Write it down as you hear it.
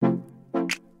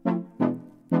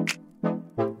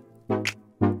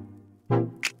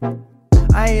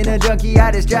ain't a junkie,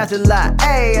 I just draft a lot,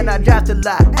 ayy, and I draft a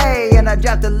lot, ayy, and I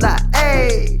draft a lot,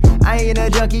 ayy. I ain't a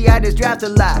junkie, I just draft a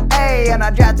lot, ayy, and I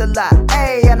draft a lot,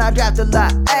 ayy, and I draft a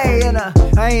lot, ayy,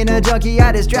 and I ain't a junkie,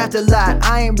 I just draft a lot.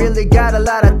 I ain't really got a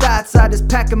lot of thoughts, I just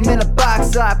pack them in a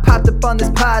box. So I popped up on this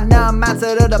pod, now I'm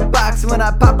outside of the box. When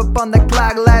I pop up on the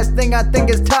clock, last thing I think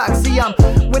is talk. See, I'm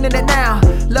winning it now,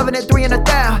 loving it 3 in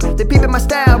 1,000. They peeping my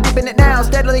style, reaping it now,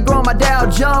 steadily growing my Dow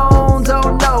Jones.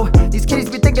 Oh no, these kids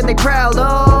be thinking they proud.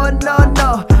 Oh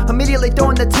no, immediately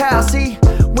throwing the towel. See,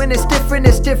 when it's different,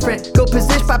 it's different. Go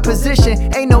position by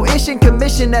position, ain't no issue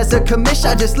commission. As a commission,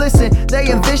 I just listen.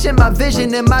 They envision my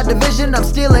vision in my division. I'm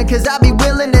stealing, cause I be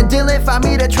willing and dealing. Find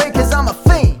me the trade, cause I'm a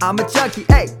fiend. I'm a junkie,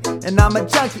 ayy, and I'm a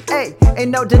junkie, ayy.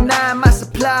 Ain't no denying my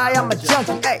supply, I'm a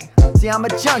junkie, ayy. See, I'm a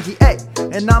junkie,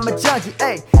 ayy, and I'm a junkie,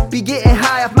 ayy. Be getting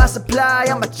high off my supply,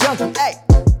 I'm a junkie, ayy.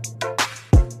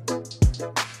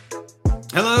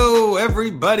 Hello,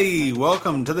 everybody.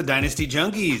 Welcome to the Dynasty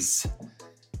Junkies.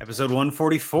 Episode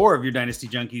 144 of your Dynasty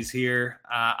Junkies here.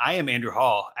 I am Andrew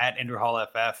Hall at Andrew Hall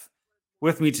FF.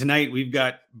 With me tonight, we've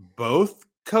got both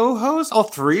co-hosts. All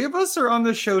three of us are on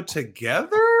the show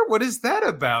together. What is that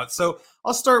about? So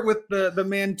I'll start with the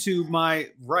man to my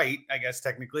right, I guess,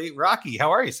 technically. Rocky,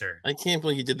 how are you, sir? I can't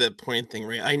believe you did that point thing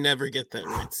right. I never get that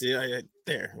right. See, I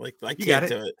can't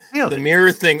do it. Nailed the it.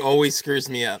 mirror thing always screws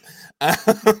me up.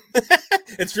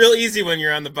 It's real easy when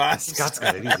you're on the boss. Scott's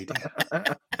got it easy.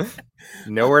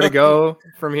 Nowhere to go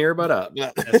from here but up.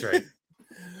 That's right.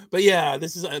 But yeah,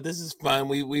 this is fun.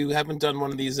 We haven't done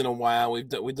one of these in a while. We've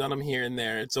done them here and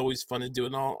there. It's always fun to do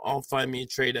an all Find Me a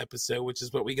Trade episode, which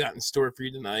is what we got in store for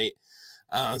you tonight.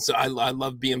 So I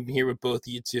love being here with both of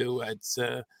you two. It's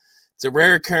a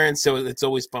rare occurrence, so it's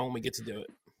always fun when we get to do it.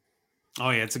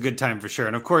 Oh yeah, it's a good time for sure.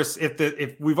 And of course,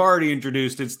 if we've already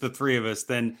introduced it's the three of us,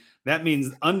 then that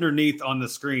means underneath on the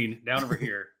screen down over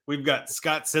here we've got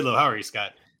Scott Sidlow. How are you,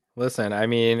 Scott? Listen, I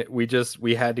mean,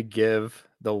 we had to give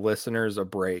the listeners a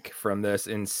break from this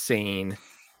insane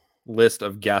list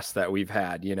of guests that we've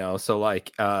had, so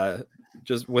like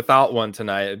just without one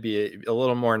tonight, it'd be a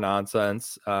little more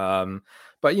nonsense. But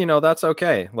that's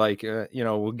okay. Like,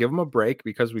 we'll give them a break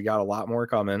because we got a lot more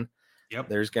coming. Yep.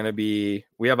 We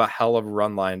have a hell of a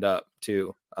run lined up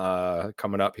too,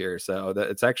 coming up here. So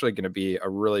it's actually going to be a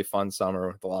really fun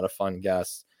summer with a lot of fun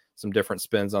guests, some different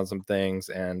spins on some things.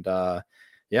 And,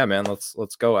 yeah, man,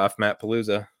 let's go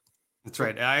F-Mat-palooza. That's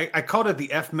right. I called it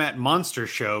the F-Mat Monster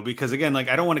Show because, again, like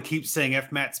I don't want to keep saying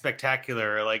F-Mat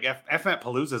Spectacular. Like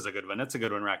F-Mat-palooza is a good one. That's a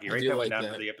good one, Rocky. Write that one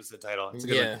down for the episode title. It's a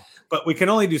good one. But we can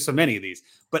only do so many of these.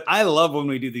 But I love when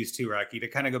we do these too, Rocky. To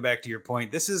kind of go back to your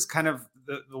point, this is kind of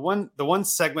the one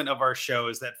segment of our show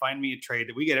is that Find Me a Trade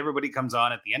that we get. Everybody comes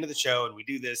on at the end of the show and we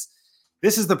do this.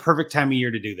 This is the perfect time of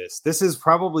year to do this. This is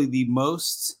probably the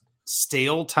most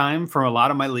stale time for a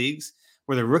lot of my leagues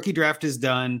where the rookie draft is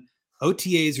done.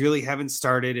 OTAs really haven't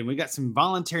started, and we got some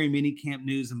voluntary mini camp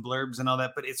news and blurbs and all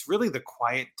that, but it's really the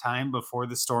quiet time before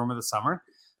the storm of the summer.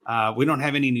 We don't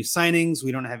have any new signings.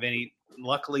 We don't have any,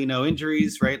 luckily, no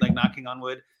injuries, right? Like knocking on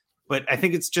wood. But I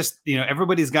think it's just,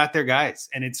 everybody's got their guys,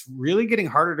 and it's really getting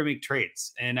harder to make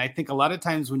trades. And I think a lot of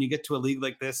times when you get to a league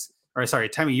like this, a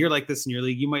time of year like this in your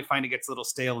league, you might find it gets a little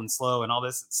stale and slow and all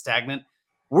this, it's stagnant.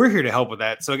 We're here to help with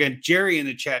that. So again, Jerry in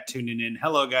the chat tuning in.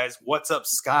 Hello, guys. What's up,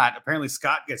 Scott? Apparently,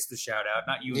 Scott gets the shout out,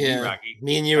 not you and me, Rocky.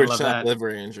 Me and you are top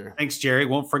liver, Andrew. Thanks, Jerry.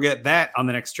 Won't forget that on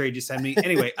the next trade you send me.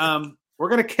 Anyway, we're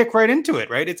gonna kick right into it,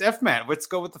 right? It's F-Mat. Let's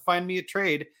go with the Find Me a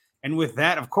Trade. And with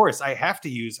that, of course, I have to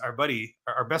use our buddy,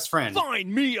 our best friend.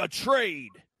 Find me a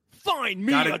trade. Find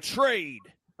me a trade.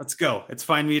 Let's go. It's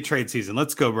Find Me a Trade season.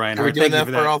 Let's go, Brian. Are we doing that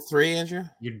for all three, Andrew?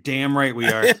 You're damn right we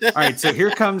are. All right, so here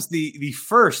comes the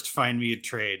first Find Me a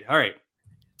Trade. All right.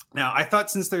 Now, I thought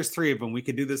since there's three of them, we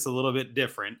could do this a little bit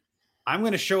different. I'm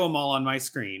going to show them all on my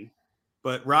screen.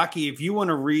 But, Rocky, if you want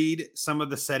to read some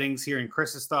of the settings here and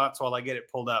Chris's thoughts while I get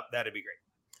it pulled up, that'd be great.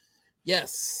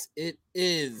 Yes, it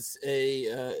is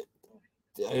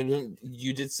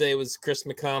you did say it was Chris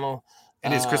McConnell.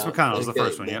 It is Chris McConnell is the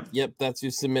first one, yep. Yep, that's who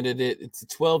submitted it. It's a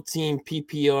 12-team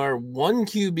PPR, 1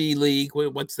 QB league.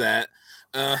 What's that?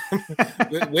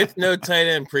 With no tight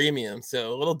end premium.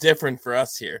 So a little different for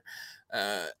us here.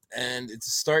 And it's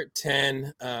a start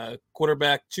 10,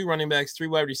 quarterback, 2 running backs, 3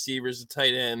 wide receivers, a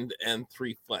tight end, and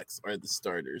 3 flex are the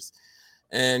starters.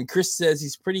 And Chris says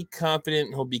he's pretty confident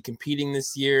he'll be competing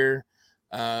this year.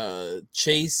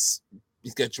 Chase,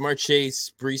 he's got Jamar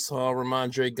Chase, Breece Hall,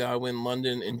 Ramondre, Godwin,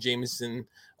 London, and Jameson,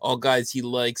 all guys he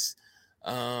likes.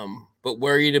 But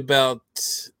worried about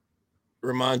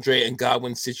Ramondre and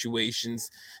Godwin situations.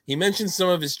 He mentioned some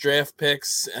of his draft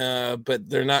picks, but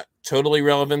they're not totally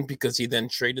relevant because he then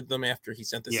traded them after he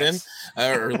sent this in,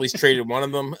 or at least traded one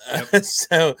of them.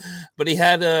 So, but he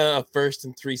had a first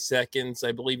and 3 seconds.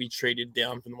 I believe he traded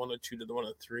down from the 102 to the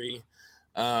 103.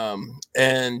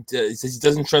 And he says he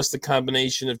doesn't trust the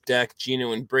combination of Dak,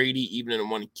 Geno, and Brady, even in a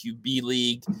 1 QB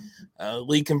league.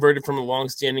 League converted from a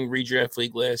long-standing redraft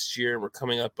league last year, and we're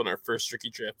coming up on our first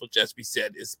rookie draft, which, as we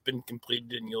said, has been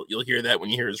completed, and you'll hear that when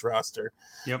you hear his roster.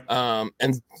 Yep.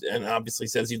 And obviously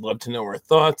says he'd love to know our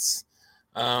thoughts.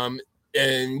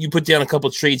 And you put down a couple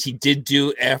of trades he did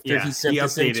do after he sent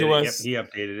this in to us. Yep,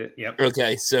 he updated it. Yep.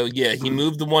 Okay, so he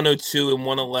moved the 102 and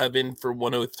 111 for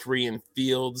 103 in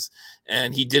Fields,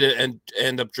 and he did it and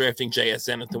end up drafting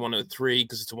JSN at the 103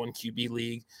 because it's a 1 QB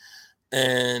league.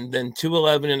 And then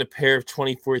 211 and a pair of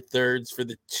 24 thirds for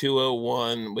the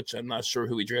 201, which I'm not sure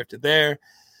who he drafted there.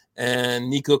 And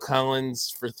Nico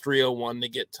Collins for 301 to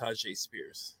get Tajay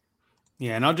Spears.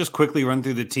 Yeah, and I'll just quickly run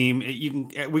through the team.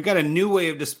 We got a new way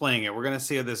of displaying it. We're going to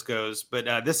see how this goes. But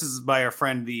this is by our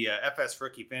friend, the FS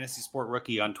Rookie, Fantasy Sport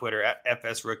Rookie on Twitter, at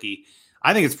FS Rookie.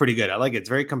 I think it's pretty good. I like it. It's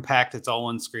very compact. It's all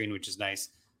on screen, which is nice.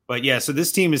 But yeah, so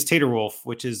this team is Tater Wolf,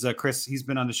 which is Chris. He's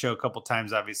been on the show a couple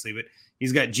times, obviously. But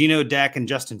he's got Geno, Dak, and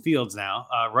Justin Fields now.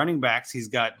 Running backs, he's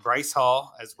got Breece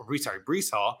Hall,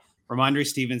 Ramondre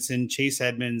Stevenson, Chase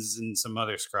Edmonds, and some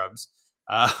other scrubs.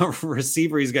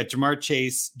 Receiver, he's got Jamar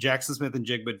Chase, Jackson Smith and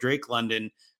Jigba, Drake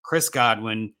London, Chris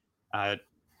Godwin,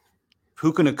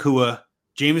 Puka Nacua,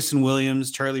 Jameson Williams,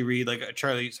 Charlie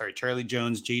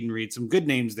Jones, Jaden Reed. Some good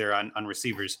names there on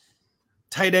receivers.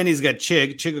 Tight end, he's got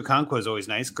Chig Okonkwo is always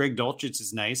nice. Greg Dulcich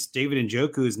is nice. David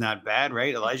Njoku is not bad,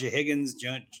 right? Elijah Higgins,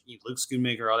 Luke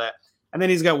Schoonmaker, all that. And then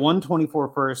he's got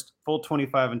 124 first, full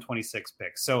 25 and 26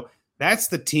 picks. So that's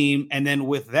the team. And then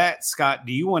with that, Scott,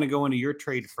 do you want to go into your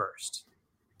trade first?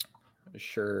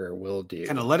 Sure, will do.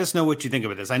 Kind of let us know what you think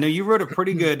about this. I know you wrote a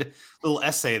pretty good little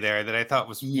essay there that I thought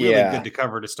was really good to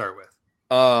cover to start with.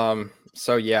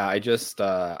 So yeah, I just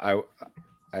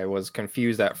I was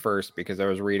confused at first because I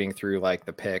was reading through like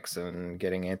the picks and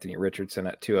getting Anthony Richardson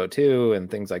at 202 and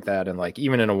things like that. And like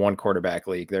even in a 1 quarterback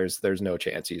league, there's no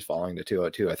chance he's falling to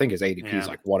 202. I think his ADP is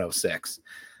like 106.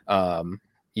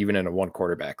 Even in a 1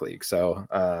 quarterback league. So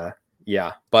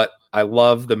yeah, but I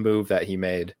love the move that he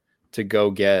made to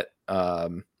go get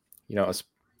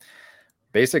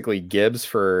basically Gibbs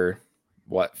for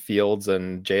Fields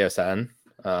and JSN,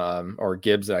 or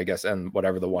Gibbs, I guess, and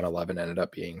whatever the 111 ended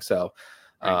up being. So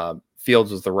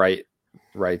Fields was the right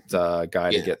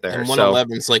guy to get there. And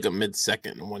 111 is like a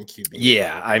mid-second 1 QB.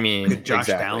 Yeah, I mean Josh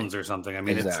Downs or something. I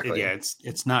mean,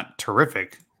 it's not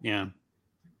terrific. Yeah.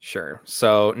 Sure.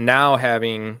 So now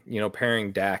having,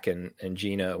 pairing Dak and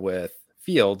Geno with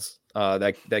Fields,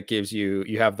 that gives you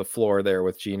have the floor there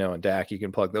with Geno and Dak. You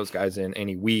can plug those guys in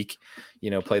any week,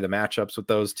 play the matchups with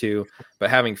those two.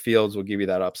 But having Fields will give you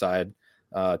that upside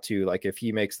to like if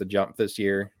he makes the jump this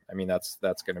year. I mean, that's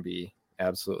going to be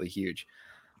absolutely huge.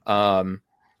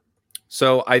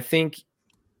 So I think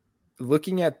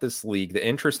looking at this league, the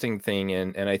interesting thing,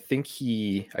 and I think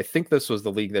this was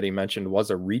the league that he mentioned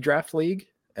was a redraft league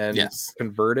and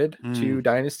converted to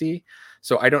Dynasty.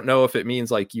 So I don't know if it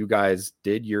means like you guys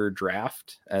did your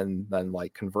draft and then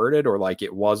like converted, or like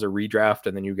it was a redraft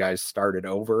and then you guys started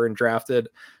over and drafted,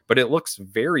 but it looks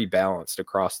very balanced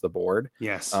across the board.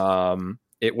 Yes.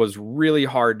 It was really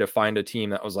hard to find a team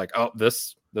that was like, oh,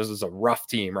 this is a rough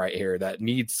team right here that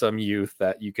needs some youth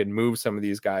that you can move some of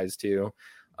these guys to.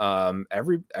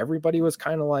 Everybody was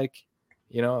kind of like,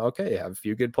 okay, have a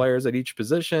few good players at each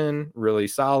position, really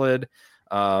solid.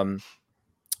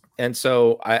 And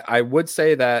so I would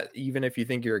say that even if you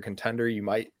think you're a contender, you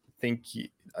might think,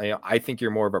 I think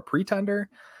you're more of a pretender,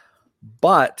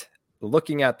 but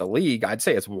looking at the league, I'd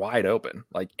say it's wide open.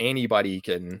 Like anybody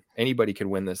can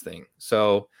win this thing.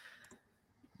 So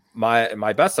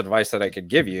my best advice that I could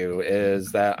give you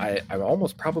is that I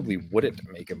almost probably wouldn't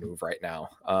make a move right now.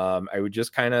 I would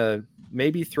just kind of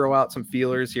maybe throw out some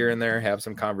feelers here and there, have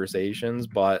some conversations,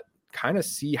 but kind of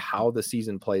see how the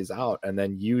season plays out and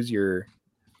then use your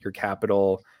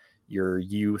capital, your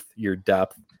youth, your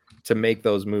depth to make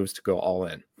those moves to go all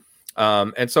in.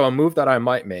 And so a move that I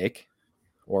might make,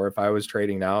 or if I was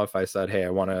trading now, if I said, hey, I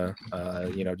want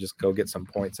to, just go get some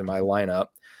points in my lineup.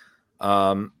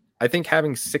 I think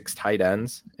having 6 tight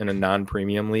ends in a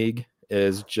non-premium league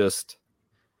is just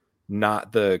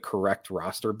not the correct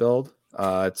roster build.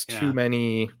 It's too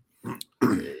many,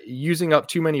 using up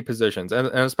too many positions, and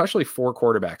especially 4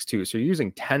 quarterbacks too. So you're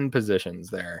using 10 positions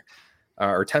there,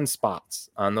 or 10 spots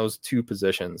on those 2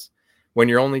 positions when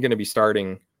you're only going to be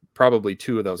starting probably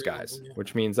 2 of those guys,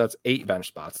 which means that's 8 bench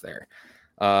spots there.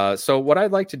 So what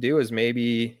I'd like to do is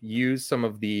maybe use some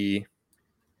of the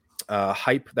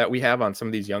hype that we have on some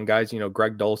of these young guys,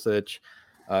 Greg Dulcich,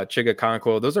 Chiga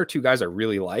Conquo. Those are 2 guys I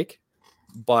really like,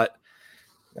 but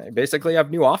they basically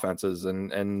have new offenses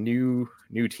and new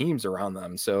teams around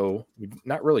them. So we're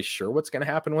not really sure what's going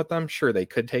to happen with them. Sure, they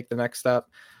could take the next step.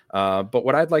 But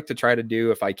what I'd like to try to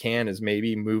do, if I can, is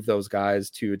maybe move those guys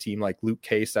to a team like Luke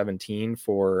K17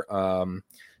 for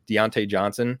Deontay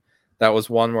Johnson. That was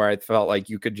one where I felt like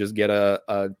you could just get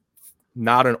a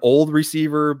not an old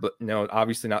receiver, but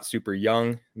obviously not super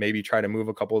young. Maybe try to move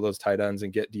a couple of those tight ends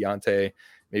and get Deontay.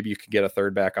 Maybe you could get a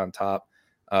third back on top.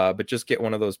 But just get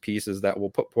one of those pieces that will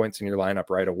put points in your lineup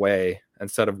right away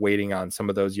instead of waiting on some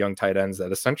of those young tight ends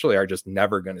that essentially are just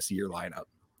never going to see your lineup.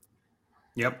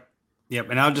 Yep.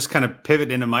 And I'll just kind of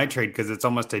pivot into my trade because it's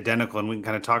almost identical and we can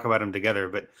kind of talk about them together.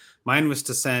 But mine was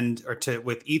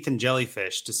with Ethan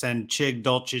Jellyfish to send Chig,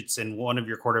 Dulcich, and one of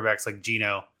your quarterbacks like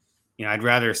Gino. I'd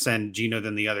rather send Gino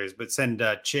than the others, but send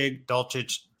Chig,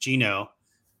 Dulcich, Gino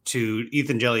to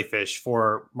Ethan Jellyfish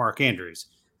for Mark Andrews.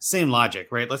 Same logic,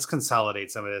 right? Let's consolidate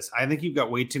some of this. I think you've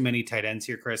got way too many tight ends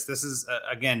here, Chris. This is,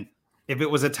 again, if it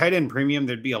was a tight end premium,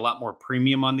 there'd be a lot more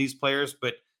premium on these players.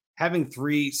 But having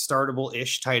 3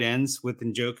 startable-ish tight ends with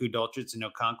Njoku, Dulcich, and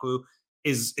Okonkwo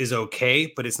is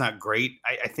okay, but it's not great.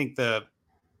 I think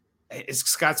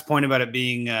Scott's point about it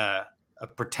being a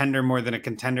pretender more than a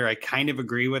contender, I kind of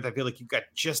agree with. I feel like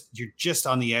you're just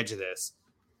on the edge of this.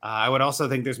 I would also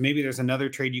think there's another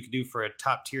trade you could do for a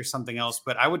top tier something else,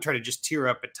 but I would try to just tier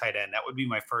up at tight end. That would be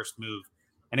my first move.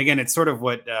 And again, it's sort of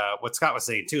what Scott was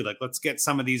saying too. Like, let's get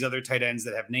some of these other tight ends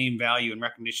that have name value and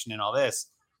recognition and all this,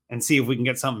 and see if we can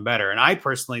get something better. And I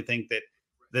personally think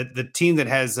that the team that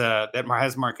has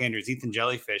Mark Andrews, Ethan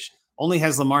Jellyfish, only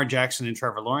has Lamar Jackson and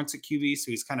Trevor Lawrence at QB, so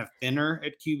he's kind of thinner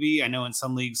at QB. I know in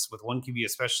some leagues with one QB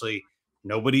especially,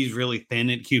 nobody's really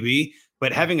thin at QB.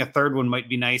 But having a third one might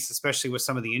be nice, especially with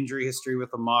some of the injury history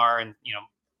with Lamar. And,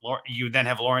 you then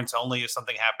have Lawrence only if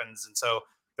something happens. And so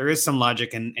there is some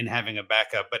logic in having a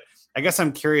backup. But I guess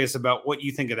I'm curious about what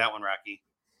you think of that one, Rocky.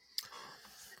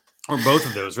 Or both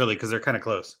of those, really, because they're kind of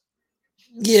close.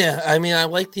 Yeah, I mean, I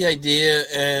like the idea.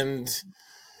 And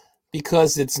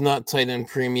because it's not tight end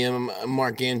premium,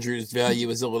 Mark Andrews' value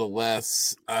is a little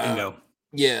less.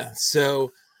 Yeah,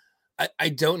 so I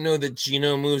don't know that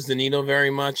Gino moves the needle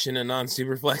very much in a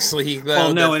non-superflex league. Though.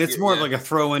 Well, no, and it's more of like a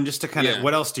throw-in just to kind of,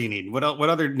 what else do you need? What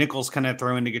other nickels can I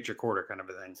throw in to get your quarter kind of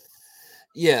a thing?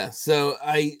 Yeah, so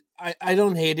I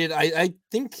don't hate it. I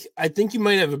think you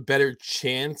might have a better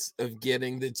chance of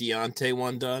getting the Deontay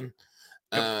one done.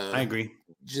 Yep, I agree.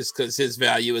 Just because his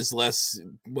value is less,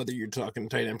 whether you're talking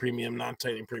tight end premium, not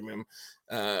tight end premium.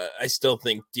 I still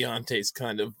think Deontay's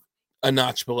kind of a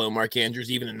notch below Mark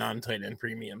Andrews, even a non-tight end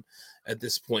premium at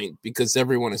this point, because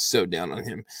everyone is so down on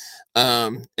him.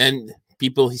 And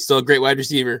he's still a great wide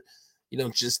receiver. You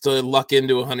don't just luck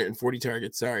into 140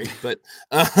 targets. Sorry, but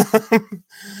and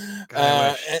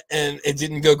it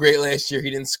didn't go great last year.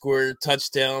 He didn't score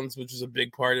touchdowns, which was a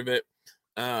big part of it.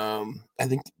 I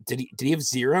think did he have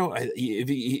 0?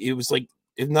 It was like,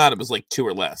 if not, it was like 2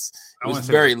 or less. It was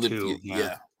very little.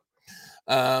 Yeah.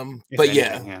 But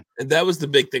that was the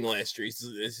big thing last year.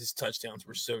 His touchdowns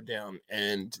were so down,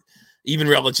 and even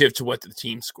relative to what the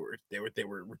team scored, they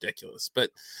were ridiculous. But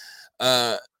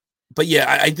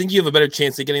yeah, I think you have a better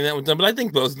chance of getting that one done. But I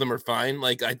think both of them are fine.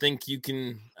 Like, I think you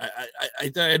can.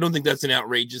 I don't think that's an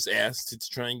outrageous ask to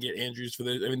try and get Andrews for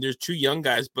the. I mean, there's 2 young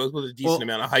guys, both with a decent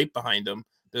amount of hype behind them.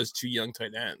 Those 2 young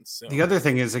tight ends. So. The other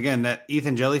thing is, again, that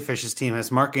Ethan Jellyfish's team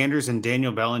has Mark Andrews and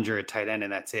Daniel Bellinger at tight end,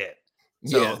 and that's it.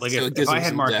 So, if I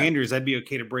had Mark Andrews, I'd be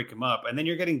okay to break him up. And then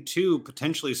you're getting 2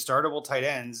 potentially startable tight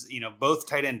ends, both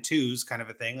tight end 2s kind of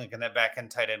a thing, like in that back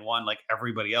end tight end 1, like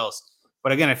everybody else.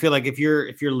 But again, I feel like if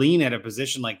you're lean at a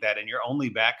position like that and your only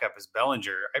backup is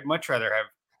Bellinger, I'd much rather have,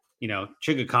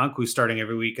 Chiga Conquo starting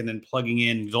every week and then plugging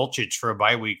in Dulcich for a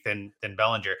bye week than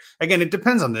Bellinger. Again, it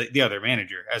depends on the other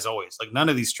manager, as always. Like, none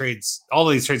of these trades, all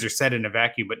of these trades are set in a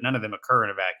vacuum, but none of them occur in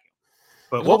a vacuum.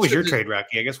 But what was your trade,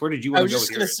 Rocky? I guess where did you want to go with yours? I was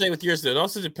just going to say with yours, though, it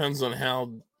also depends on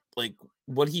how, like,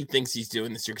 what he thinks he's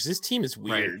doing this year, because his team is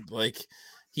weird. Right. Like,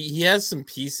 he has some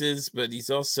pieces, but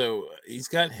he's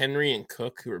got Henry and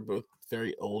Cook, who are both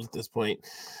very old at this point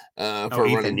for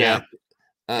running back.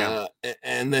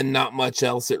 And then not much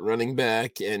else at running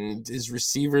back, and his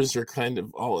receivers are kind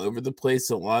of all over the place.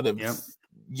 A lot of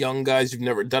young guys who've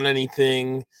never done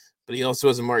anything, but he also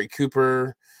has Amari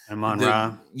Cooper.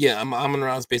 Amon-Ra. Yeah,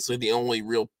 Amon-Ra is basically the only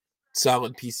real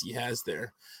solid piece he has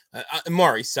there.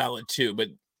 Amari's solid too, but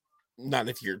Not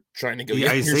if you're trying to go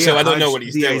younger, so I don't know what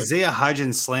he's doing. The Isaiah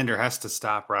Hodgins slander has to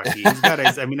stop, Rocky. He's got.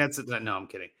 I mean, that's no. I'm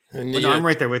kidding. No, I'm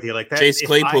right there with you. Like that. Chase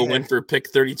Claypool went for pick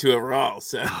 32 overall.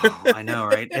 So I know,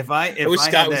 right? If I wish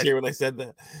Scott was here when I said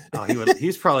that. Oh,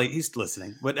 he's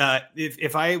listening. But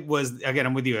if I was, again,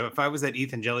 I'm with you. If I was that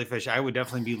Ethan Jellyfish, I would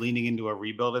definitely be leaning into a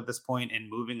rebuild at this point and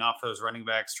moving off those running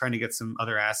backs, trying to get some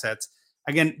other assets.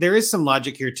 Again, there is some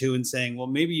logic here too in saying, well,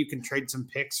 maybe you can trade some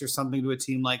picks or something to a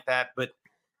team like that. But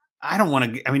I don't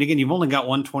want to. I mean, again, you've only got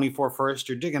 124 first.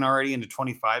 You're digging already into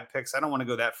 25 picks. I don't want to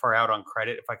go that far out on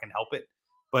credit if I can help it.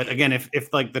 But again, if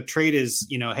like the trade is,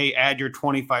 hey, add your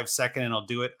 25 second and I'll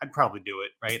do it, I'd probably do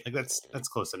it, right? Like that's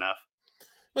close enough.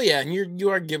 Well, yeah, and you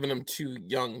are giving them 2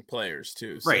 young players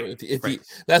too, so right?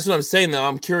 That's what I'm saying. Though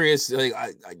I'm curious. Like,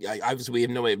 I obviously we have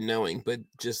no way of knowing, but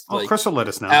just like Chris will let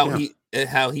us know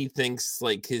how he thinks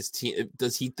like his team.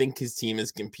 Does he think his team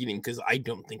is competing? Because I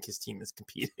don't think his team is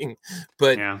competing,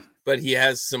 but he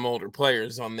has some older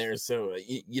players on there, so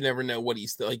you never know what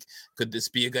he's like. Could this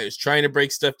be a guy who's trying to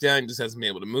break stuff down and just hasn't been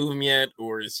able to move him yet,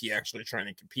 or is he actually trying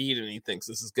to compete and he thinks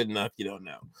this is good enough? You don't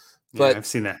know. But I've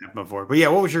seen that happen before. But yeah,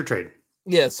 what was your trade?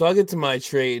 Yeah, so I'll get to my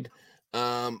trade.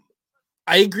 I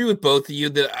agree with both of you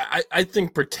that I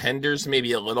think Pretenders may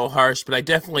be a little harsh, but I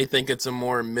definitely think it's a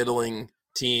more middling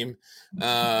team.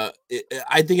 I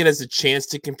think it has a chance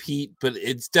to compete, but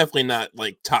it's definitely not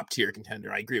like top tier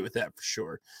contender. I agree with that for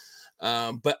sure.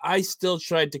 But I still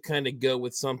tried to kind of go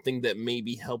with something that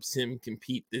maybe helps him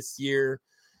compete this year,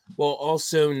 while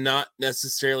also not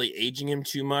necessarily aging him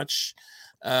too much.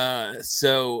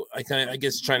 So I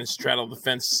guess trying to straddle the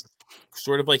fence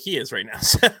sort of like he is right now.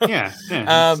 So, yeah,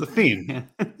 that's the theme. Yeah.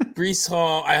 Breece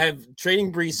Hall. I have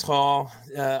trading Breece Hall.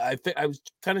 I was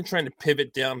kind of trying to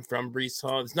pivot down from Breece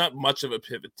Hall. It's not much of a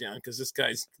pivot down because this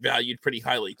guy's valued pretty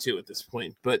highly too at this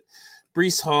point. But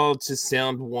Breece Hall to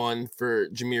Sound One for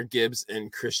Jahmyr Gibbs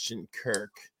and Christian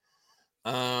Kirk.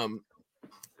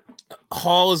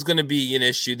 Hall is going to be an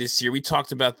issue this year. We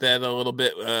talked about that a little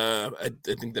bit. I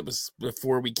think that was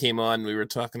before we came on. We were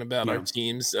talking about our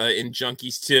teams in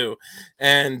Junkies too,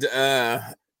 and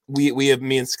we have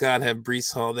me and Scott have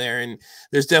Breece Hall there, and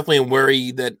there's definitely a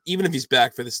worry that even if he's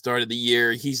back for the start of the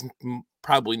year, he's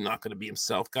probably not going to be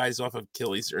himself. Guys off of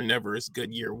Achilles are never as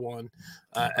good year one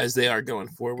as they are going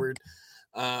forward.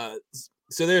 So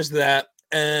there's that,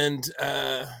 and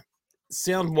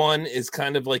Sound One is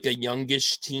kind of like a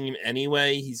youngish team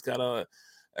anyway. He's got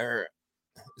I'm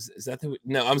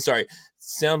sorry.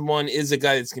 Sound One is a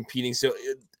guy that's competing. So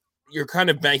you're kind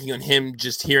of banking on him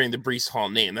just hearing the Breece Hall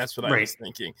name. That's what I was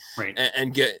thinking. Right.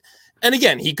 And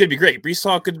again, he could be great. Breece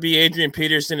Hall could be Adrian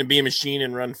Peterson and be a machine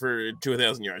and run for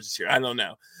 2,000 yards this year. I don't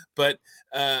know. But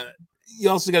you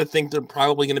also got to think they're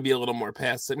probably going to be a little more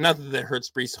passive. Not that hurts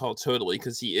Breece Hall totally,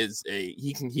 because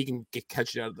he can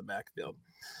catch it out of the backfield.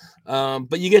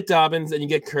 But you get Dobbins and you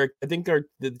get Kirk. I think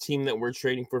the team that we're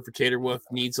trading for Tater Wolf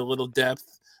needs a little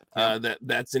depth.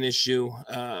 That's an issue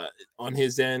on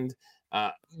his end.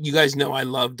 You guys know I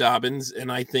love Dobbins,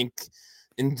 and I think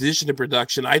in addition to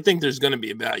production, I think there's going to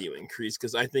be a value increase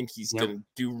because I think he's going to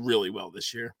do really well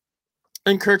this year.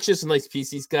 And Kirk's just a nice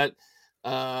piece. He's got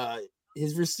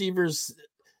his receivers.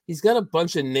 He's got a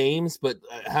bunch of names, but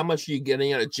how much are you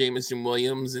getting out of Jameson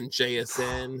Williams and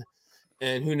JSN?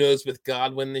 And who knows with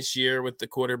Godwin this year with the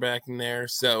quarterback in there.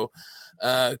 So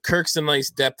Kirk's a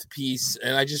nice depth piece.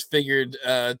 And I just figured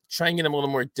try and get him a little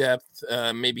more depth,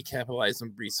 maybe capitalize on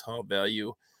Breece Hall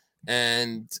value.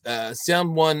 And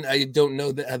Sound One, I don't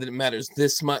know that it matters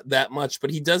that much, but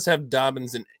he does have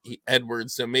Dobbins and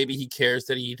Edwards. So maybe he cares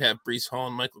that he'd have Breece Hall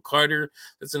and Michael Carter.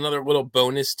 That's another little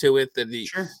bonus to it that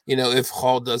if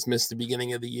Hall does miss the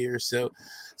beginning of the year. So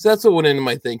that's what went into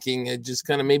my thinking. I just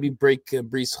kind of maybe break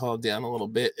Breece Hall down a little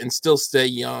bit and still stay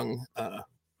young.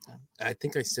 I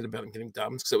think I said about getting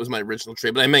Dobbins because that was my original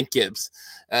trade, but I meant Gibbs.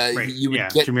 You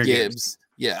would get Gibbs.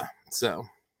 Yeah. So.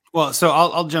 Well, so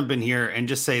I'll jump in here and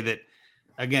just say that,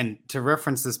 again, to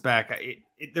reference this back,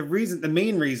 the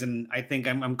main reason I think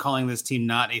I'm calling this team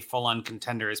not a full-on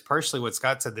contender is partially what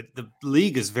Scott said, that the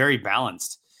league is very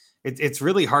balanced. It's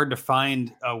really hard to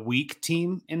find a weak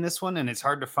team in this one, and it's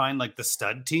hard to find like the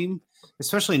stud team,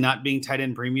 especially not being tight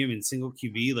end premium and single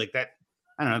QB like that.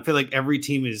 I don't know. I feel like every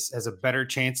team has a better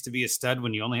chance to be a stud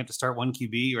when you only have to start one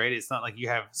QB, right? It's not like you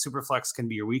have Superflex can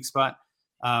be your weak spot.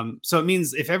 So it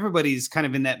means if everybody's kind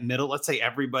of in that middle, let's say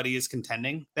everybody is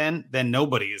contending, then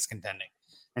nobody is contending.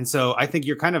 And so I think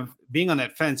you're kind of being on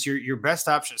that fence. Your best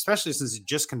option, especially since you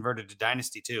just converted to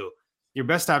Dynasty too, your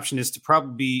best option is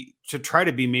to try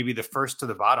to be maybe the first to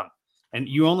the bottom. And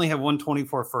you only have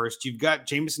 124 first. You've got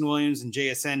Jameson Williams and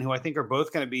JSN, who I think are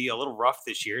both going to be a little rough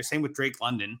this year. Same with Drake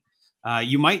London.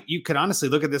 You could honestly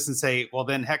look at this and say, well,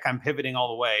 then heck, I'm pivoting all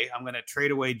the way. I'm going to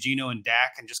trade away Geno and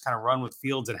Dak and just kind of run with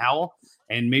Fields and Howell.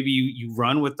 And maybe you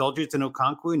run with Dulcich and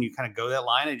Okonkwo and you kind of go that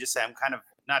line and just say, I'm kind of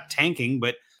not tanking,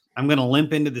 but I'm going to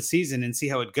limp into the season and see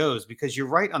how it goes, because you're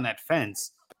right on that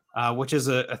fence, which is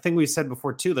a thing we said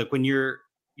before too. Like when you're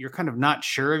kind of not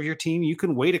sure of your team, you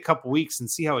can wait a couple weeks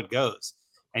and see how it goes.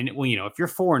 And when, if you're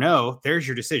 4-0, there's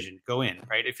your decision. Go in,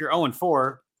 right? If you're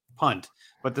 0-4, punt.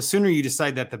 But the sooner you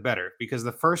decide that, the better, because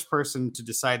the first person to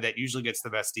decide that usually gets the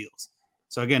best deals.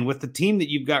 So again, with the team that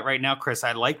you've got right now, Chris,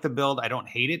 I like the build. I don't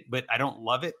hate it, but I don't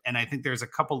love it. And I think there's a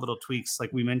couple little tweaks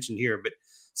like we mentioned here. But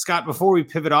Scott, before we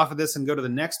pivot off of this and go to the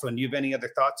next one, do you have any other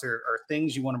thoughts or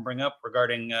things you want to bring up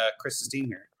regarding Chris's team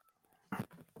here?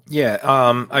 Yeah,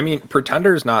 I mean,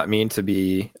 Pretender's not meant to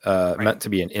be meant to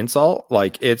be an insult.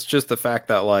 Like, it's just the fact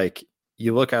that, like,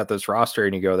 you look at this roster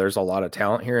and you go, there's a lot of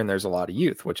talent here and there's a lot of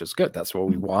youth, which is good. That's what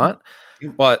we want.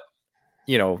 But,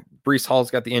 Breece Hall's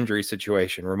got the injury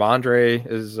situation. Ramondre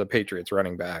is a Patriots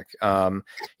running back.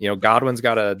 Godwin's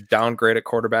got a downgrade at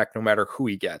quarterback no matter who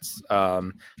he gets.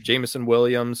 Jameson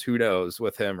Williams, who knows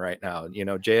with him right now?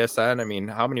 JSN, I mean,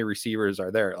 how many receivers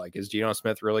are there? Like, is Geno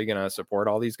Smith really going to support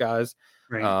all these guys?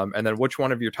 Right. And then which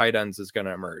one of your tight ends is going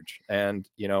to emerge? And,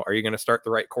 are you going to start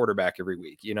the right quarterback every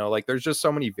week? Like, there's just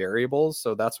so many variables.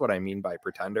 So that's what I mean by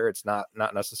pretender. It's not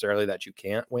necessarily that you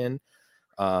can't win,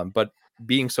 but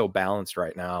being so balanced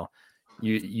right now,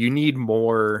 you need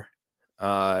more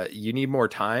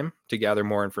time to gather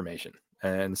more information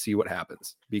and see what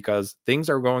happens, because things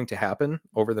are going to happen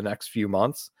over the next few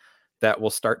months that will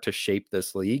start to shape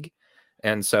this league.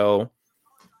 And so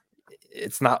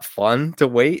it's not fun to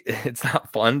wait. It's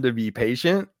not fun to be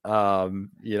patient.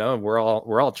 We're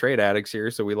all trade addicts here,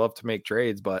 so we love to make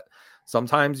trades, but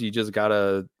sometimes you just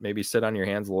gotta maybe sit on your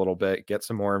hands a little bit, get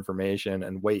some more information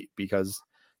and wait, because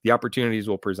the opportunities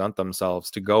will present themselves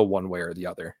to go one way or the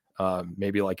other.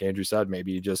 Maybe like Andrew said,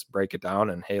 maybe you just break it down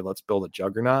and, hey, let's build a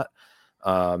juggernaut.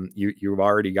 You've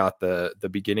already got the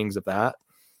beginnings of that.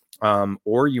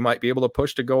 Or you might be able to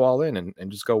push to go all in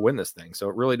and just go win this thing. So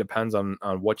it really depends on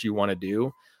what you want to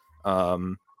do.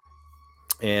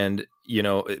 And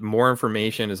more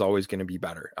information is always going to be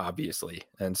better, obviously.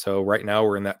 And so right now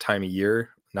we're in that time of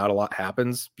year. Not a lot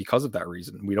happens because of that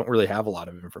reason. We don't really have a lot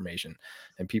of information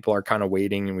and people are kind of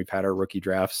waiting, and we've had our rookie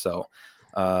drafts. So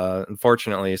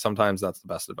unfortunately, sometimes that's the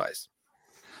best advice.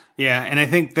 Yeah. And I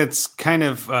think that's kind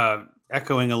of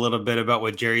echoing a little bit about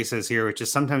what Jerry says here, which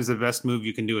is sometimes the best move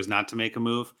you can do is not to make a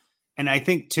move. And I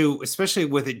think too, especially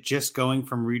with it just going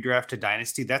from redraft to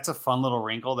dynasty, that's a fun little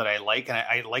wrinkle that I like. And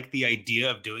I like the idea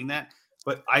of doing that.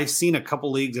 But I've seen a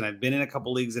couple leagues and I've been in a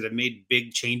couple leagues that have made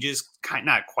big changes,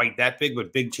 not quite that big,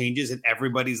 but big changes. And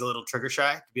everybody's a little trigger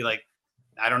shy to be like,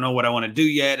 I don't know what I want to do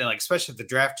yet. And like, especially if the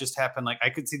draft just happened, like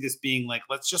I could see this being like,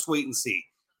 let's just wait and see,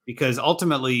 because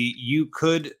ultimately you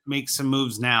could make some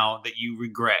moves now that you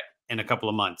regret in a couple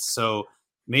of months. So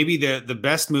maybe the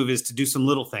best move is to do some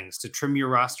little things, to trim your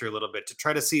roster a little bit, to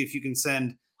try to see if you can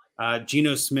send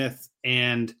Geno Smith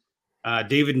and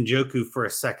David Njoku for a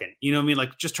second. You know what I mean?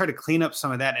 Like, just try to clean up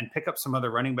some of that and pick up some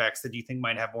other running backs that you think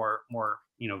might have more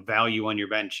value on your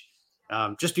bench.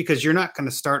 Just because you're not going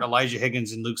to start Elijah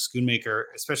Higgins and Luke Schoonmaker,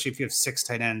 especially if you have 6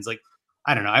 tight ends. Like,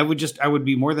 I don't know. I would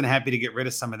be more than happy to get rid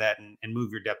of some of that and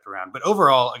move your depth around. But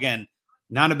overall, again,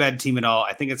 not a bad team at all.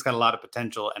 I think it's got a lot of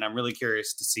potential, and I'm really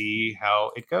curious to see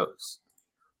how it goes.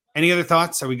 Any other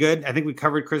thoughts? Are we good? I think we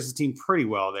covered Chris's team pretty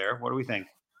well there. What do we think?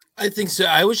 I think so.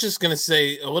 I was just going to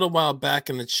say, a little while back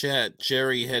in the chat,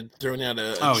 Jerry had thrown out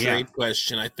a trade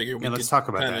question. I figured let's talk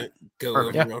about that. Go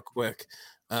over real quick.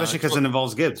 Especially because it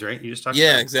involves Gibbs, right? You just talked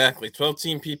about exactly.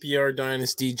 12-team PPR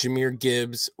Dynasty, Jahmyr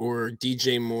Gibbs or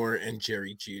DJ Moore and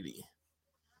Jerry Jeudy.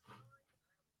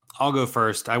 I'll go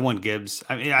first. I want Gibbs.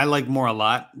 I mean, I like Moore a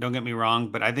lot. Don't get me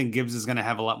wrong, but I think Gibbs is going to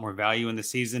have a lot more value in the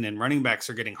season, and running backs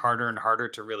are getting harder and harder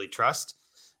to really trust,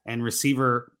 and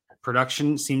receiver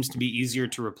production seems to be easier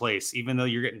to replace, even though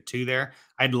you're getting 2 there.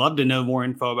 I'd love to know more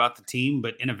info about the team,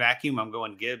 but in a vacuum, I'm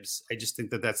going Gibbs. I just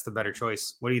think that that's the better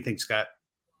choice. What do you think, Scott?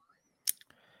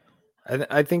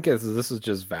 I think this is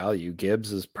just value.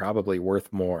 Gibbs is probably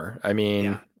worth more. I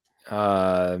mean,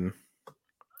 12-team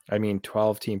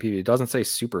PPR. It doesn't say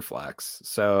super flex,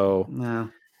 so no.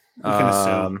 You can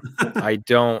assume.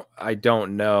 I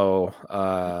don't know.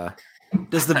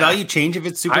 Does the value change if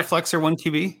it's super flex or 1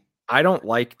 QB? I don't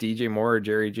like DJ Moore or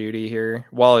Jerry Jeudy here.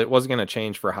 Well, it was going to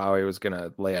change for how I was going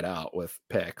to lay it out with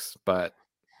picks, but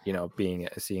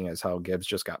seeing as how Gibbs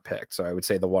just got picked. So I would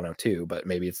say the 102, but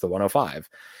maybe it's the 105.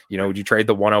 Would you trade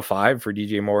the 105 for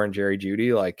DJ Moore and Jerry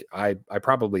Jeudy? Like I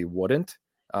probably wouldn't.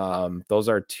 Those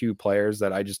are 2 players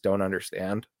that I just don't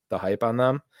understand the hype on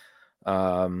them.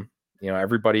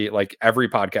 Everybody, like every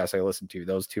podcast I listen to,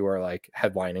 those two are like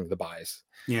headlining the buys.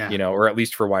 Yeah. Or at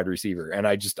least for wide receiver. And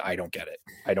I don't get it.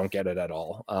 I don't get it at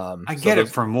all. I get it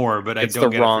for more, but it's don't the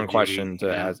get wrong it for question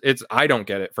to ask. I don't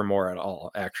get it for more at all,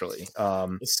 actually.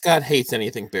 Scott hates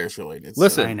anything Bears related.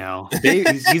 Listen, I know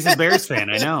he's a Bears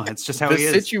fan. I know. It's just how he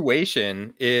is. The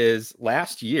situation is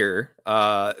last year,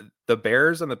 the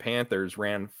Bears and the Panthers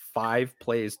ran 5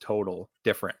 plays total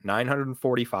different.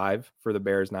 945 for the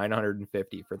Bears,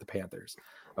 950 for the Panthers.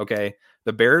 Okay.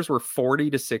 The Bears were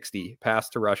 40-60 pass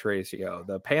to rush ratio.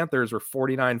 The Panthers were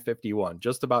 49-51,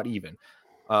 just about even.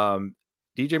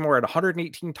 DJ Moore had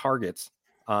 118 targets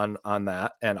on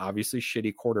that, and obviously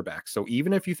shitty quarterback. So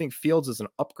even if you think Fields is an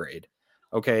upgrade,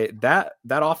 okay, that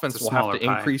offense will have to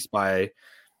increase by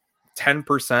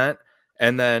 10%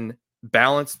 and then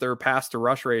balance their pass to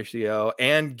rush ratio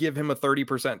and give him a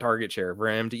 30% target share for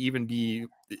him to even be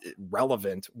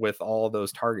relevant with all of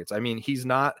those targets. I mean, he's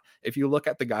not, if you look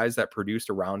at the guys that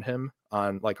produced around him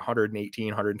on like 118,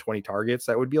 120 targets,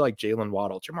 that would be like Jalen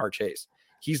Waddle, Jamar Chase.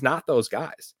 He's not those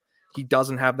guys. He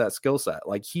doesn't have that skill set.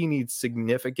 Like, he needs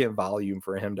significant volume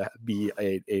for him to be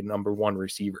a number one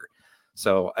receiver.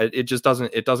 So it just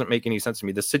doesn't make any sense to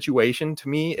me. The situation to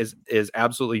me is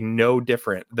absolutely no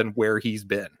different than where he's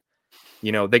been.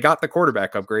 They got the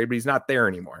quarterback upgrade, but he's not there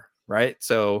anymore. Right.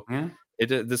 So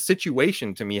the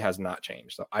situation to me has not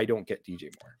changed. So I don't get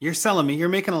DJ Moore. You're selling me. You're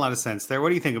making a lot of sense there. What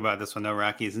do you think about this one though,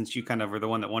 Rocky, since you kind of were the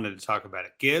one that wanted to talk about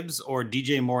it? Gibbs or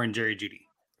DJ Moore and Jerry Jeudy?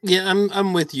 Yeah,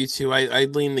 I'm with you too. I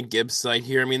lean the Gibbs side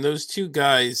here. I mean, those two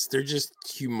guys, they're just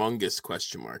humongous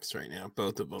question marks right now,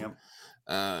 both of them. Yep.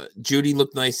 Jeudy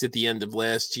looked nice at the end of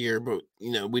last year, but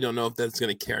we don't know if that's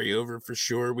going to carry over for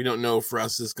sure. We don't know if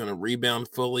Russ is going to rebound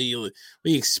fully.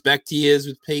 We expect he is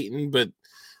with Peyton, but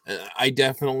I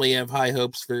definitely have high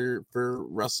hopes for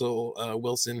Russell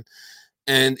Wilson.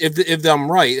 And if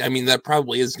I'm right, I mean, that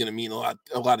probably is going to mean a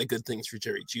lot of good things for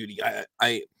Jerry Jeudy.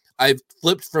 I've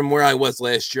flipped from where I was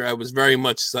last year. I was very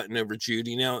much Sutton over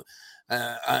Jeudy. Now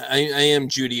I am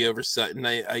Jeudy over Sutton.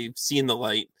 I've seen the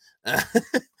light.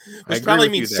 Which probably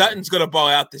means Sutton's going to ball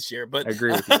out this year, but I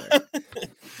agree with you there.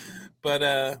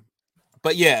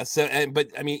 but yeah. So, but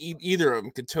I mean, either of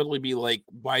them could totally be like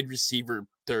wide receiver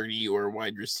 30 or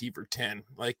wide receiver 10.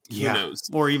 Like, who knows?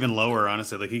 Or even lower,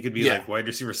 honestly. Like, he could be like wide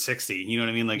receiver 60. You know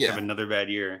what I mean? Like, have another bad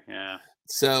year. Yeah.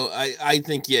 So I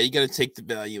think, you got to take the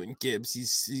value in Gibbs.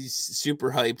 He's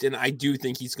super hyped, and I do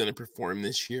think he's going to perform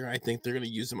this year. I think they're going to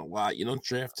use him a lot. You don't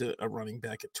draft a running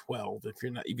back at 12 if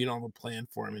you don't have a plan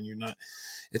for him, and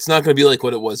it's not going to be like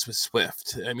what it was with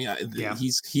Swift. I mean,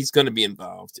 he's going to be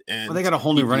involved. And they got a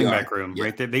whole new running back room,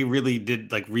 right? They really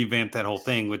did like revamp that whole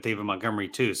thing with David Montgomery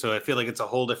too. So I feel like it's a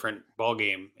whole different ball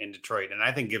game in Detroit, and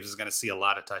I think Gibbs is going to see a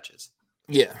lot of touches.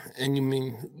 Yeah, and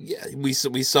we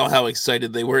saw how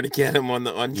excited they were to get him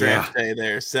on draft day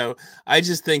there. So I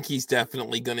just think he's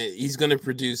definitely gonna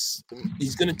produce.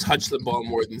 He's gonna touch the ball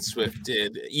more than Swift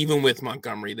did, even with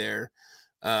Montgomery there.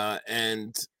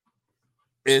 And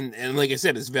like I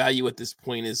said, his value at this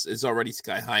point is already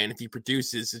sky high, and if he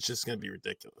produces, it's just gonna be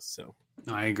ridiculous. So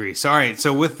I agree. So all right,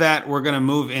 so with that, we're gonna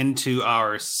move into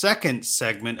our second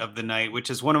segment of the night, which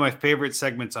is one of my favorite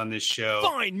segments on this show.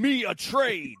 Find me a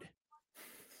trade.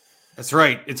 That's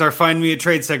right. It's our Find Me a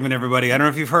Trade segment, everybody. I don't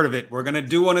know if you've heard of it. We're going to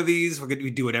do one of these.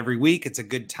 We do it every week. It's a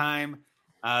good time.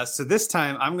 So this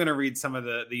time, I'm going to read some of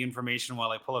the information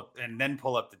while I pull up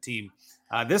the team.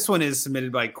 This one is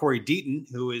submitted by Corey Deaton,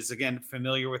 who is, again,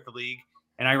 familiar with the league.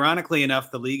 And ironically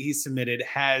enough, the league he submitted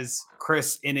has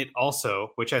Chris in it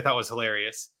also, which I thought was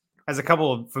hilarious. Has a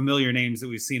couple of familiar names that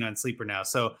we've seen on Sleeper now.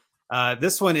 So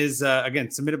this one is, again,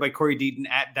 submitted by Corey Deaton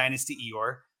at Dynasty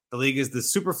Eeyore. The league is the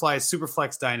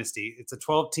Superflex Dynasty. It's a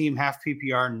 12-team half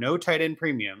PPR, no tight end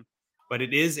premium, but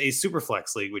it is a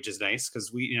Superflex league, which is nice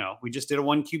because we just did a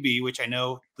 1 QB, which I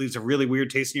know leaves a really weird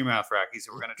taste in your mouth, Rocky.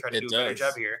 So we're going to try to do a better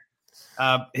job here.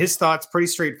 His thoughts pretty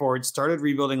straightforward. Started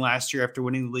rebuilding last year after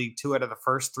winning the league 2 out of the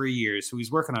first 3 years. So he's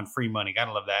working on free money.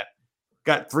 Gotta love that.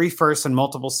 Got 3 firsts and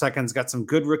multiple seconds. Got some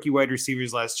good rookie wide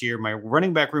receivers last year. My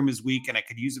running back room is weak, and I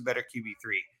could use a better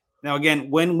QB3. Now, again,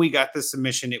 when we got this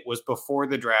submission, it was before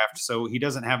the draft, so he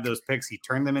doesn't have those picks. He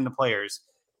turned them into players,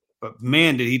 but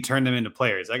man, did he turn them into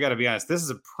players. I got to be honest, this is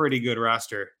a pretty good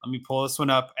roster. Let me pull this one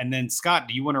up. And then, Scott,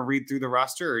 do you want to read through the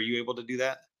roster, or are you able to do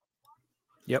that?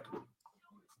 Yep.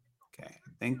 Okay,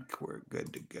 I think we're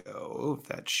good to go. If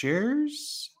that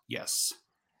shares, yes.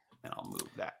 And I'll move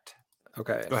that.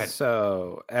 Okay, go ahead.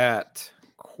 So at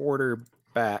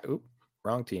quarterback,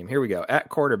 wrong team. Here we go. At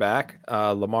quarterback,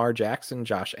 Lamar Jackson,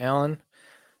 Josh Allen,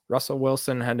 Russell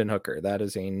Wilson, Hendon Hooker. That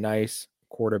is a nice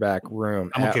quarterback room.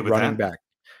 I'm okay with running that. back,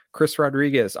 Chris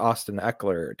Rodriguez, Austin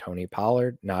Eckler, Tony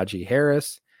Pollard, Najee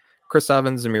Harris, Chris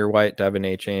Evans, Zamir White, Devin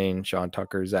Achane, Sean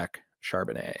Tucker, Zach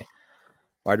Charbonnet.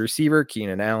 Wide receiver,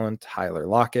 Keenan Allen, Tyler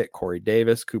Lockett, Corey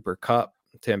Davis, Cooper Kupp,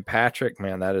 Tim Patrick.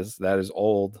 Man, that is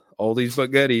old. Oldies but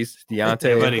goodies.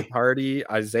 Deontay Hardy,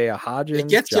 Isaiah Hodgins, it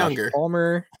gets Josh younger.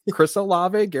 Palmer, Chris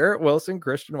Olave, Garrett Wilson,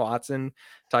 Christian Watson,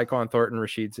 Tyquan Thornton,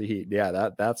 Rashid Shaheed. Yeah,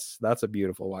 that's a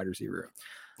beautiful wide receiver.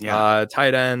 Yeah.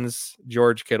 Tight ends,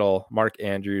 George Kittle, Mark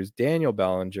Andrews, Daniel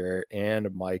Bellinger,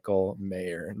 and Michael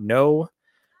Mayer. No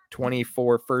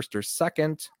 24 first or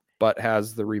second, but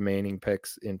has the remaining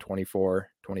picks in 24,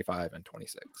 25, and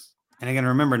 26. And again,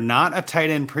 remember, not a tight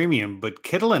end premium, but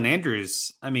Kittle and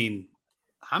Andrews. I mean,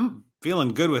 I'm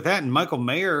feeling good with that. And Michael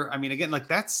Mayer, I mean, again,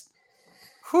 like I'm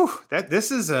feeling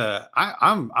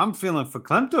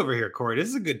verklempt over here, Corey. This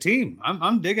is a good team.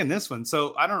 I'm digging this one.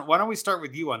 So why don't we start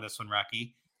with you on this one,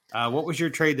 Rocky? What was your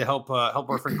trade to help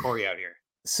our friend Corey out here?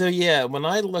 So yeah, when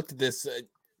I looked at this,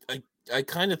 I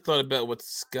kind of thought about what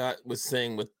Scott was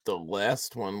saying with the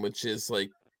last one, which is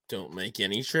like, don't make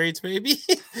any trades, maybe,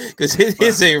 because it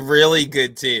is a really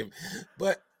good team.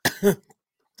 But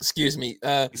excuse me,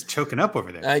 he's choking up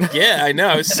over there. Yeah, I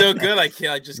know. It's so good. I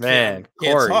just can't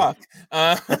talk.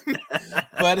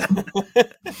 But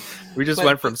we just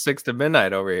went from 6 to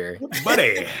midnight over here,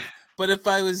 buddy. But if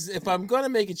I'm going to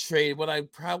make a trade, what I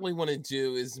probably want to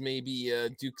do is maybe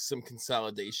do some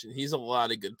consolidation. He's a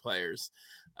lot of good players.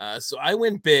 So I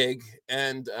went big,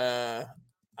 and I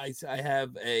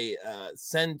have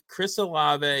send Chris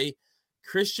Olave,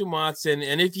 Christian Watson,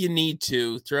 and if you need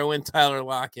to, throw in Tyler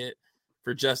Lockett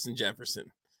for Justin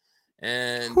Jefferson.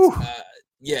 And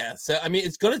yeah, so I mean,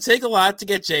 it's going to take a lot to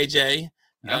get JJ.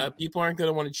 Yep. People aren't going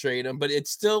to want to trade him, but it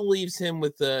still leaves him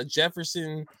with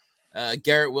Jefferson,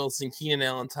 Garrett Wilson, Keenan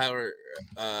Allen,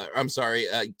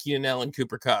 Keenan Allen,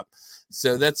 Cooper Kupp.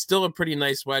 So that's still a pretty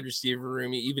nice wide receiver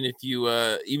room, even if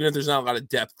there's not a lot of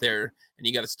depth there, and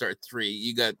you got to start 3.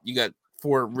 You got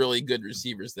 4 really good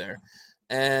receivers there,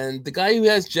 and the guy who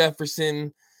has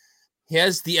Jefferson, he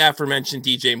has the aforementioned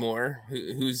DJ Moore,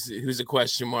 who's a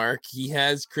question mark. He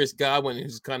has Chris Godwin,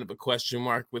 who's kind of a question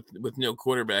mark with no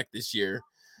quarterback this year,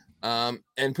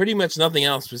 and pretty much nothing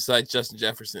else besides Justin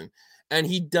Jefferson. And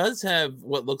he does have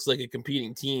what looks like a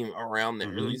competing team around there.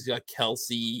 Mm-hmm. He's got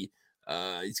Kelsey.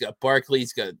 He's got Barkley.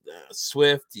 He's got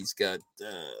Swift. He's got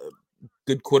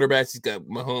good quarterbacks. He's got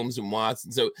Mahomes and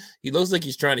Watson. So he looks like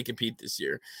he's trying to compete this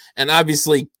year. And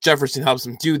obviously Jefferson helps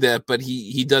him do that. But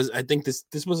he does. I think this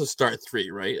was a start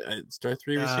 3, right? Start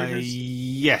 3 receivers.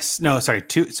 Yes. No. Sorry.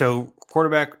 2. So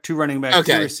quarterback, 2 running back,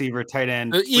 2 receiver, tight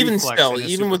end. Even still,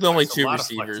 even with only 2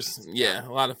 receivers, a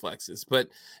lot of flexes. But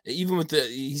even with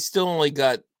he's still only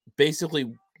got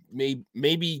basically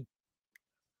maybe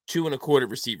 2 1/4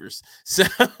 receivers. So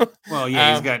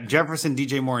he's got Jefferson,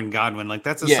 DJ Moore, and Godwin. Like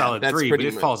that's a solid 3, but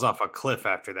it falls off a cliff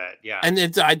after that. Yeah,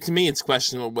 and to me, it's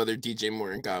questionable whether DJ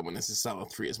Moore and Godwin is a solid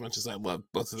 3. As much as I love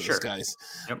both of those guys.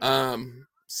 Yep.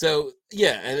 So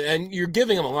yeah, and you're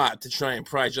giving him a lot to try and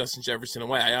pry Justin Jefferson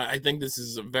away. I think this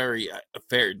is a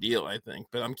fair deal. I think,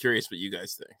 but I'm curious what you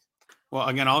guys think. Well,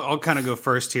 again, I'll kind of go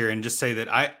first here and just say that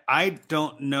I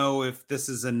don't know if this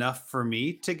is enough for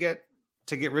me to get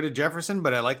rid of Jefferson,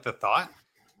 but I like the thought.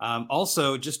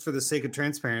 Also, just for the sake of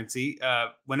transparency,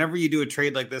 whenever you do a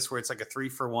trade like this, where it's like a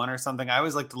 3-for-1 or something, I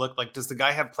always like to look like, does the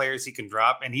guy have players he can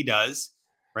drop? And he does,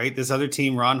 right? This other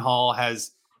team, Ron Hall,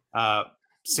 has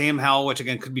Sam Howell, which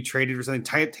again could be traded or something.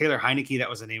 Taylor Heineke, that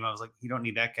was a name. I was like, you don't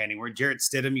need that guy anymore. Jarrett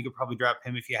Stidham, you could probably drop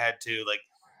him if you had to. Like,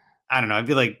 I don't know. I'd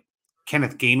be like,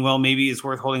 Kenneth Gainwell maybe is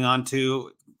worth holding on to.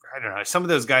 I don't know. Some of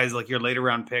those guys, like your later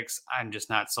round picks, I'm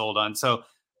just not sold on. So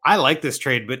I like this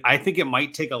trade, but I think it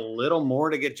might take a little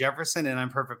more to get Jefferson, and I'm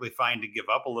perfectly fine to give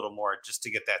up a little more just to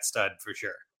get that stud for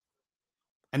sure.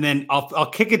 And then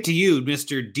I'll kick it to you,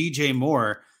 Mr. DJ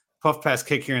Moore. Puff Pass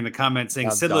Kick here in the comments saying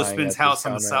Sidlow spins house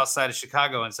on the south side of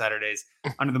Chicago on Saturdays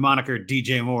under the moniker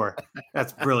DJ Moore.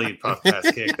 That's brilliant, Puff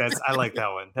Pass Kick. I like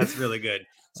that one. That's really good.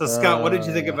 So Scott, what did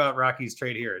you think about Rocky's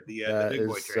trade here? The big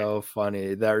boy trade. So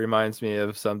funny. That reminds me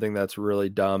of something that's really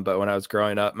dumb. But when I was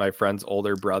growing up, my friend's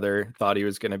older brother thought he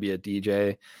was going to be a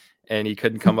DJ, and he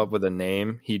couldn't come up with a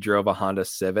name. He drove a Honda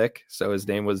Civic, so his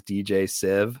name was DJ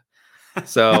Civ.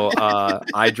 So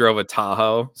I drove a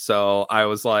Tahoe, so I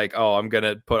was like, oh, I'm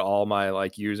gonna put all my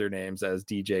like usernames as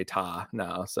DJ Ta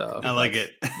now. So I like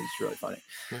it. It's really funny.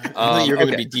 I thought you were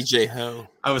gonna be DJ Ho.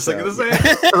 I was thinking the same.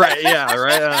 Right, yeah,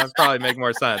 right. Probably make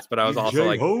more sense, but I was also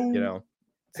like,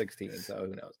 16, so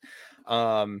who knows.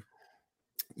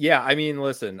 Yeah, I mean,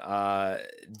 listen,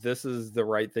 this is the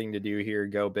right thing to do here.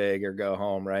 Go big or go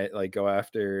home, right? Like go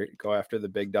after the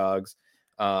big dogs.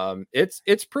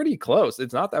 It's pretty close.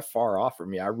 It's not that far off from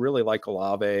me. I really like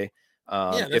Olave.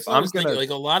 That's what I was thinking. Like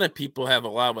a lot of people have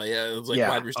Olave. It was like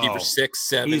wide receiver 6,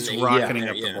 7. He's 8, rocketing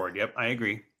up the board. Yep, I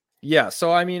agree. Yeah,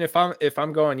 so I mean, if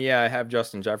I'm going, I have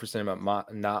Justin Jefferson,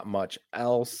 but not much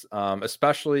else.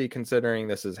 Especially considering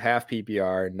this is half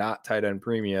PPR, not tight end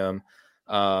premium.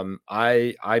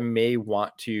 I may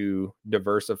want to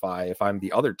diversify if I'm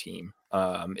the other team.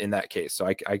 In that case, so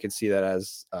I could see that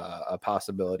as a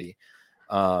possibility.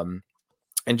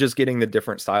 And just getting the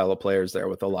different style of players there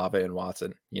with Olave and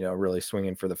Watson, really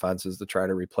swinging for the fences to try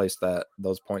to replace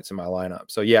those points in my lineup.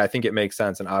 So I think it makes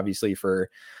sense. And obviously for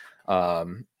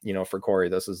Corey,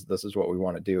 this is what we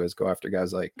want to do, is go after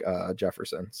guys like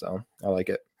Jefferson. So I like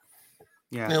it.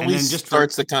 Yeah, and at least just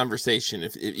starts the conversation,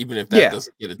 even if that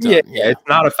doesn't get it done. Yeah, it's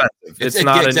not offensive. It's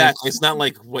not exactly. It's not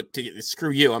like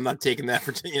screw you. I'm not taking that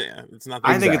for. It's not.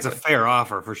 I think it's a fair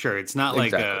offer for sure. It's not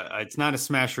like it's not a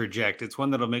smash reject. It's one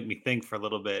that'll make me think for a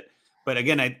little bit. But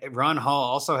again, Ron Hall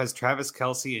also has Travis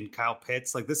Kelce and Kyle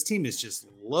Pitts. Like, this team is just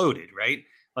loaded, right?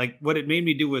 Like, what it made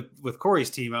me do with Corey's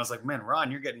team, I was like, man,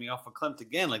 Ron, you're getting me off of Klimt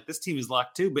again. Like, this team is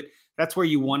locked too. But that's where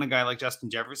you want a guy like Justin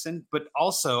Jefferson. But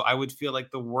also, I would feel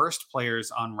like the worst players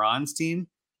on Ron's team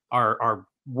are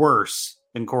worse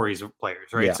than Corey's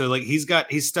players, right? Yeah. So, like, he's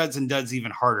studs and duds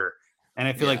even harder. And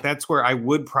I feel like that's where I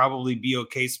would probably be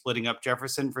okay splitting up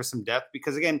Jefferson for some depth.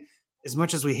 Because, again, as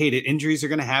much as we hate it, injuries are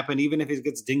going to happen. Even if he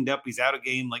gets dinged up, he's out of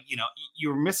game. Like,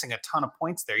 you're missing a ton of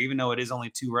points there, even though it is only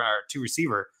two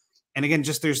receiver. And again,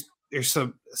 just there's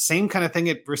some same kind of thing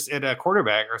at a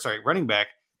running back.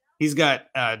 He's got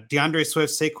DeAndre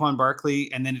Swift, Saquon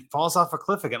Barkley, and then it falls off a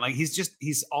cliff again. Like,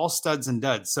 he's all studs and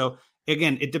duds. So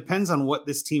again, it depends on what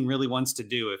this team really wants to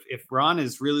do. If Ron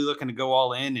is really looking to go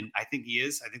all in, and I think he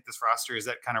is, I think this roster is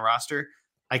that kind of roster.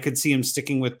 I could see him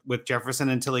sticking with Jefferson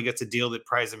until he gets a deal that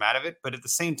pries him out of it. But at the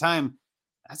same time,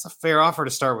 that's a fair offer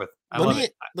to start with. Let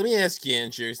me ask you,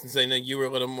 Andrew, since I know you were a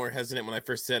little more hesitant when I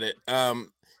first said it.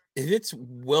 If it's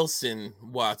Wilson,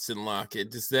 Watson,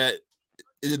 Lockett,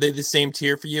 are they the same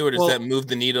tier for you, or does that move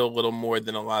the needle a little more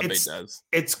than Olave does?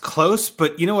 It's close,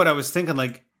 but you know what I was thinking,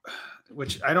 like,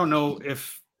 which I don't know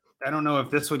if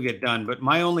this would get done, but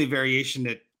my only variation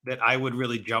that I would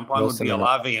really jump on would be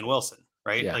Olave and Wilson,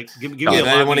 right? Yeah. Like, give me. I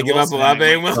don't want to give up Olave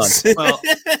and Wilson. Well,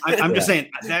 I'm just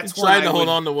saying that's one. Trying to hold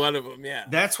on to one of them. Yeah,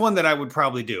 that's one that I would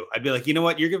probably do. I'd be like, you know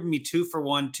what? You're giving me 2 for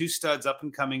 1, 2 studs up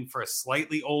and coming for a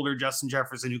slightly older Justin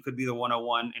Jefferson who could be the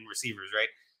 101 in receivers, right?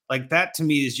 Like, that to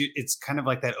me it's kind of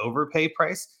like that overpay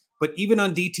price. But even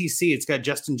on DTC, it's got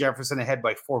Justin Jefferson ahead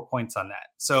by 4 points on that.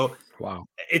 So wow,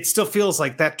 it still feels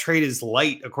like that trade is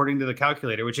light according to the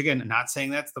calculator. Which, again, not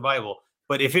saying that's the Bible.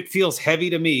 But if it feels heavy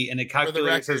to me and the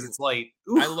calculator says it's light,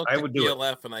 I would do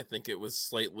PLF and I think it was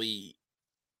slightly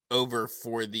over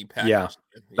for the package. Yeah,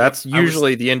 that's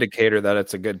usually the indicator that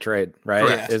it's a good trade, right?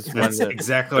 Yeah. That's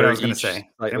exactly what I was going to say.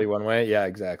 Slightly one way. Yeah,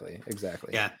 exactly.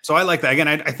 Yeah. So I like that. Again,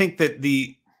 I think that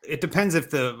it depends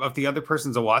if the other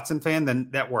person's a Watson fan, then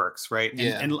that works, right?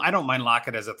 And I don't mind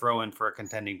Lockett as a throw-in for a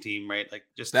contending team, right? Like,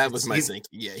 just that was my thinking.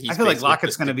 Yeah, I feel like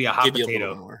Lockett's going to be a hot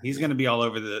potato. He's going to be all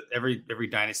over every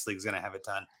Dynasty league is going to have a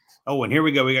ton. Oh, and here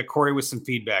we go. We got Corey with some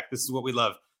feedback. This is what we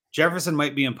love. Jefferson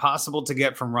might be impossible to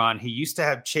get from Ron. He used to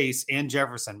have Chase and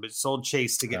Jefferson, but sold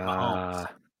Chase to get Mahomes.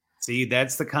 See,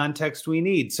 that's the context we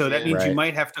need. So that means you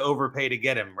might have to overpay to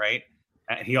get him, right?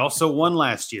 He also won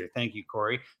last year. Thank you,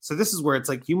 Corey. So this is where it's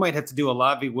like you might have to do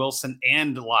Olave, Wilson,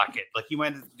 and Lockett. Like, you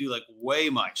might have to do like way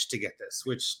much to get this,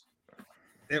 which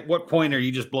at what point are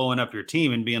you just blowing up your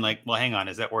team and being like, well, hang on,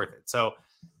 is that worth it? So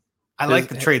I like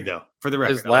the trade, though, for the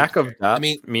record. His lack of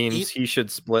depth means he should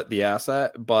split the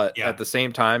asset, but at the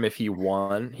same time, if he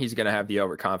won, he's going to have the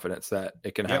overconfidence that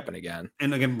it can happen again.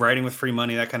 And again, riding with free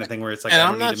money, that kind of thing, where it's like, and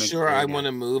I'm not sure I want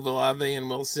to move Olave and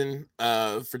Wilson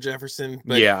for Jefferson.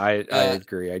 But I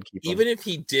agree. I'd keep even if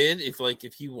he did,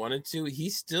 if he wanted to, he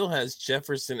still has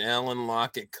Jefferson, Allen,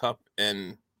 Lockett, Kupp,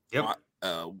 and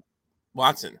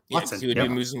Watson. He would be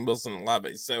moving Wilson and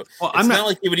Olave. So it's not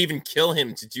like it would even kill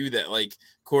him to do that. Like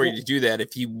Corey to do that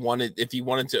if he wanted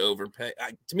to overpay.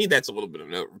 To me, that's a little bit of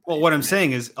an overpay. Well, what I'm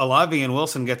saying is Olave and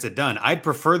Wilson gets it done. I'd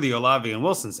prefer the Olave and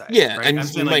Wilson side. Yeah, right?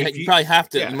 And you probably have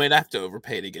to. You might have to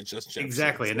overpay to get just Jefferson.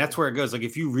 Exactly, and that's where it goes. Like,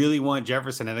 if you really want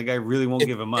Jefferson and the guy really won't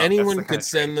give him up, anyone could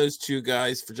send those 2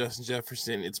 guys for Justin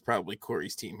Jefferson. It's probably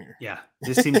Corey's team here. Yeah,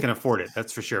 this team can afford it.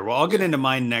 That's for sure. Well, I'll get into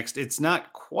mine next. It's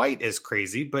not quite as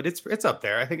crazy, but it's up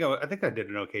there. I think I did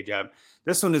an okay job.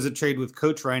 This one is a trade with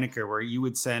Coach Reinecker, where you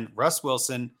would send Russ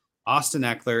Wilson, Austin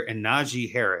Eckler, and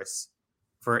Najee Harris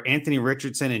for Anthony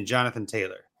Richardson and Jonathan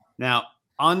Taylor. Now,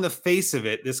 on the face of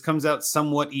it, this comes out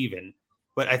somewhat even,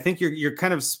 but I think you're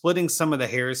kind of splitting some of the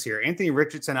hairs here. Anthony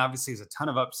Richardson obviously has a ton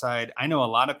of upside. I know a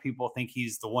lot of people think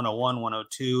he's the 101,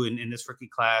 102 in this rookie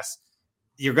class.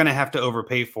 You're going to have to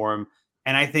overpay for him.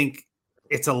 And I think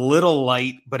it's a little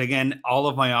light, but again, all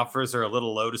of my offers are a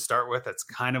little low to start with. That's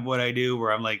kind of what I do,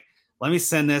 where I'm like, let me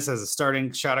send this as a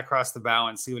starting shot across the bow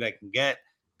and see what I can get.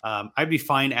 I'd be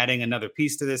fine adding another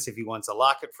piece to this if he wants a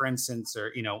Lockett, for instance,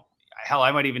 or, hell,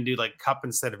 I might even do like Cup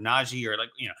instead of Najee, or like,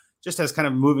 just as kind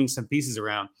of moving some pieces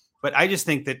around. But I just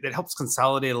think that it helps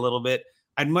consolidate a little bit.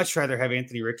 I'd much rather have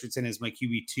Anthony Richardson as my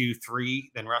QB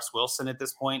 2-3 than Russ Wilson at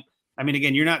this point. I mean,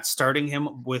 again, you're not starting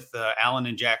him with Allen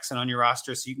and Jackson on your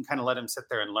roster, so you can kind of let him sit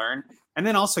there and learn. And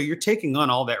then also you're taking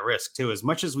on all that risk too. As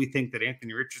much as we think that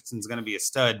Anthony Richardson is going to be a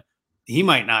stud, he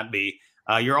might not be.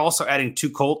 You're also adding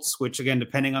 2 Colts, which again,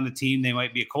 depending on the team, they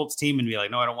might be a Colts team and be like,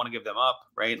 no, I don't want to give them up,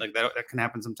 right? Like that can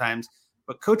happen sometimes.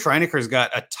 But Coach Reineker's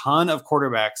got a ton of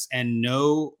quarterbacks and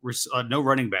no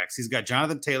running backs. He's got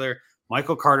Jonathan Taylor,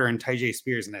 Michael Carter, and Tyjae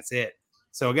Spears, and that's it.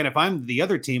 So again, if I'm the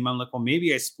other team, I'm like, well,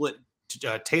 maybe I split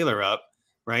Taylor up,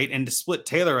 right? And to split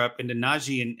Taylor up into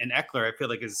Najee and Eckler, I feel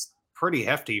like is pretty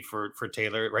hefty for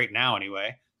Taylor right now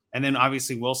anyway. And then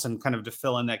obviously Wilson kind of to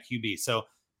fill in that QB. So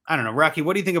I don't know, Rocky,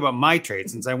 what do you think about my trade?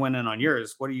 Since I went in on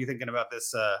yours, what are you thinking about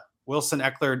this Wilson,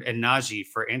 Eckler, and Najee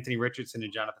for Anthony Richardson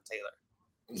and Jonathan Taylor?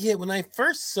 Yeah, when I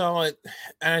first saw it,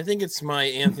 and I think it's my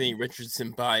Anthony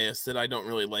Richardson bias that I don't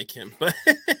really like him, but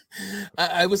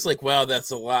I was like, wow,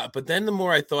 that's a lot. But then the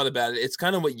more I thought about it, it's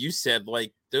kind of what you said.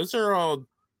 Like, those are all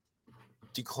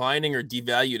declining or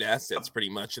devalued assets pretty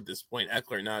much at this point.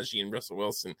 Eckler, Najee, and Russell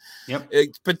Wilson. Yep.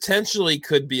 It potentially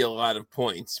could be a lot of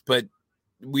points, but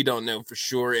we don't know for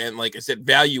sure. And like I said,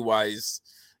 value-wise,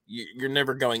 you're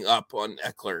never going up on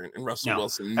Eckler and Russell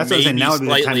Wilson. That's what I'm saying. Now would be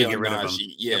the time to get rid of them.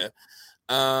 Yeah. Yep.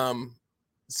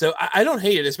 So I don't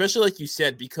hate it, especially like you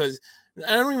said, because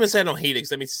I don't even say I don't hate it, because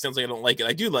that makes it sound like I don't like it.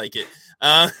 I do like it.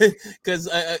 Because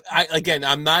again,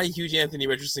 I'm not a huge Anthony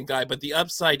Richardson guy, but the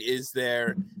upside is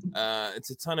there.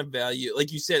 It's a ton of value.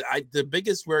 Like you said, the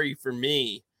biggest worry for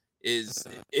me is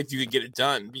if you could get it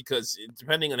done, because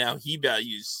depending on how he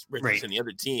values Richardson, the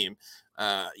other team,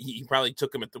 he probably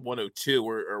took him at the 102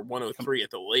 or 103 at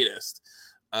the latest.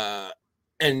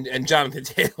 And Jonathan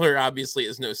Taylor obviously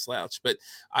is no slouch, but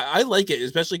I like it,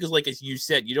 especially because, like as you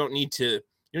said, you don't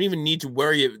even need to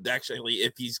worry actually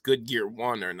if he's good year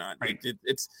one or not. Right.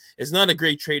 It's not a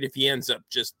great trade if he ends up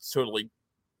just totally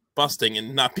busting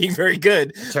and not being very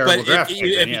good. But if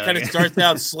he kind of starts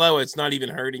out slow, it's not even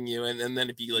hurting you. And then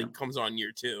if he comes on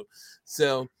year 2,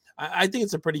 so I think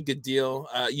it's a pretty good deal.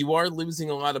 You are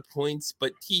losing a lot of points,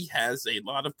 but he has a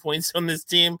lot of points on this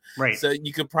team, right? So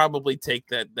you could probably take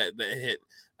that hit.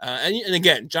 And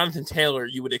again, Jonathan Taylor,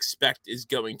 you would expect, is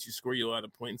going to score you a lot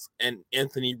of points, and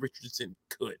Anthony Richardson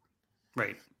could.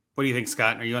 Right. What do you think,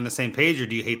 Scott? Are you on the same page, or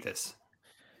do you hate this?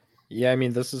 Yeah, I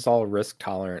mean, this is all risk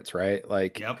tolerance, right?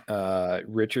 Like,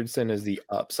 Richardson is the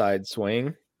upside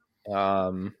swing,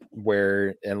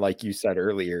 where, and like you said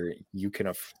earlier, you can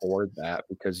afford that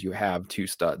because you have 2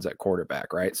 studs at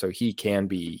quarterback, right? So he can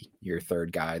be your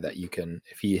third guy that you can,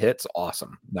 if he hits,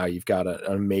 awesome. Now you've got an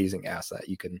amazing asset.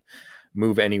 You can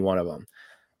move any one of them.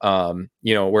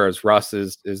 Whereas Russ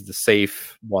is the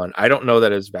safe one. I don't know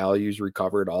that his value's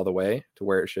recovered all the way to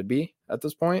where it should be at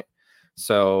this point.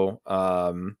 So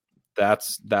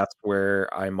that's where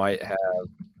I might have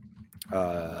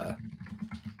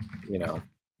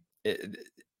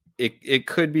it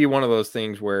could be one of those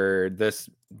things where this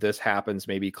happens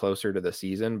maybe closer to the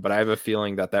season, but I have a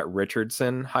feeling that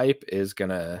Richardson hype is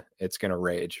gonna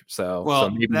rage.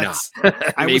 So maybe not.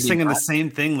 I was thinking the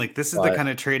same thing. Like, this is the kind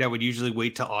of trade I would usually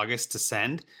wait till August to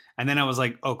send. And then I was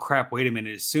like, oh crap, wait a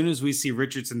minute. As soon as we see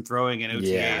Richardson throwing in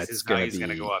OTAs, his value is going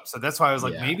to go up. So that's why I was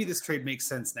like, maybe this trade makes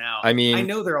sense now. I mean, I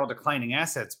know they're all declining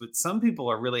assets, but some people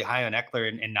are really high on Eckler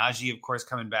and Najee, of course,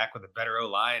 coming back with a better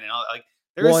O-line and all. Like,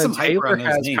 there is some hype around those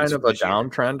names. Taylor has kind of a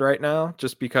downtrend right now,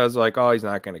 just because he's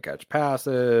not going to catch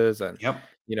passes and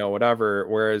whatever.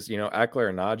 Whereas Eckler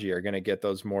and Najee are going to get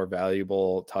those more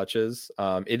valuable touches.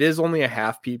 It is only a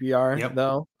half PPR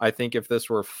though. I think if this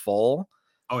were full,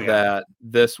 that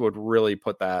this would really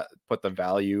put the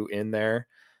value in there.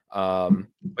 But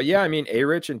yeah, I mean,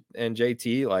 A-Rich and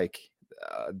JT, like,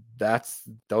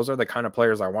 those are the kind of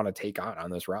players I want to take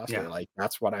on this roster. Like,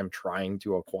 that's what I'm trying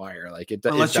to acquire. Like,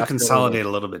 unless you consolidate a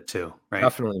little bit too, right?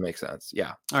 Definitely makes sense.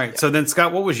 Yeah. All right. So then,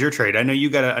 Scott, what was your trade? I know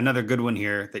you got another good one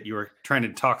here that you were trying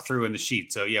to talk through in the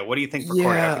sheet. So what do you think for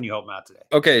Corey? How can you help him out today?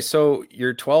 Okay, so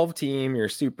your 12 team, your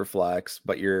super flex,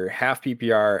 but your half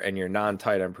PPR and your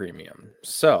non-tight end premium.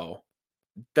 So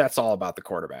that's all about the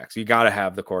quarterbacks. You got to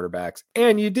have the quarterbacks,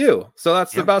 and you do. So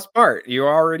that's the best part. You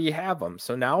already have them.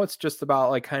 So now it's just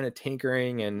about like kind of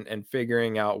tinkering and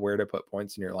figuring out where to put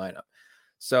points in your lineup.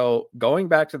 So going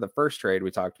back to the first trade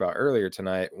we talked about earlier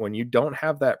tonight, when you don't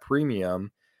have that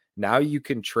premium, now you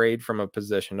can trade from a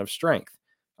position of strength.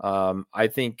 I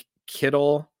think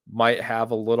Kittle might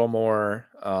have a little more,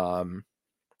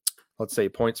 let's say,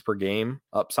 points per game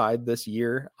upside this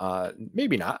year.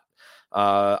 Maybe not.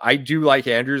 I do like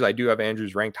Andrews. I do have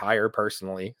Andrews ranked higher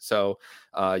personally. So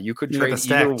you could trade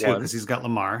either one because he's got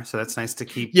Lamar. So that's nice to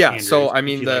keep. Yeah. Andrews, so I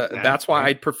mean, that's why right?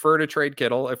 I'd prefer to trade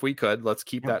Kittle if we could. Let's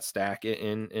keep that stack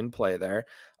in play there.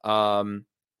 And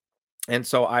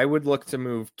so I would look to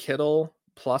move Kittle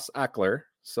plus Eckler.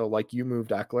 So like you moved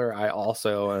Eckler, I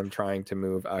also am trying to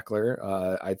move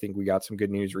Eckler. I think we got some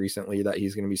good news recently that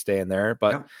he's going to be staying there,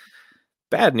 but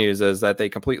bad news is that they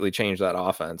completely changed that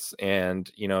offense. And,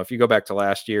 you know, if you go back to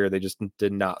last year, they just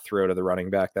did not throw to the running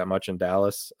back that much in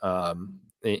Dallas.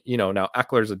 You know, now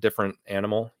Eckler's a different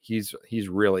animal. He's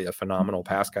really a phenomenal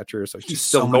pass catcher. So he's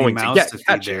still going to get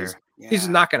catches. Yeah. He's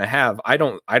not going to have, I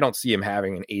don't see him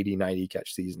having an 80-90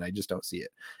 catch season. I just don't see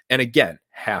it. And again,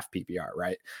 half PPR,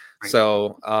 right?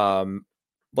 So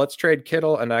let's trade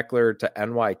Kittle and Eckler to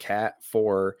NY Cat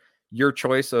for your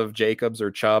choice of Jacobs or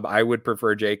Chubb. I would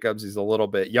prefer Jacobs. He's a little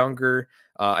bit younger.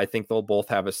 I think they'll both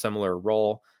have a similar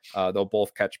role. They'll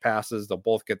both catch passes. They'll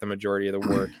both get the majority of the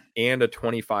work and a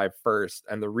 25 first.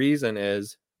 And the reason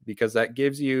is because that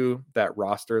gives you that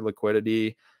roster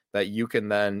liquidity that you can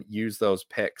then use those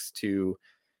picks to,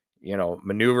 you know,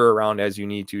 maneuver around as you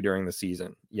need to during the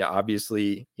season. Yeah,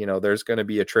 obviously, you know, there's going to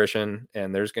be attrition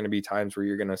and there's going to be times where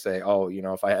you're going to say, oh, you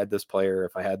know, if I had this player,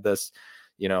 if I had this,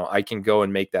 you know, I can go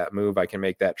and make that move. I can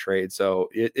make that trade. So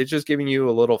it's just giving you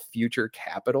a little future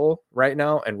capital right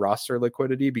now and roster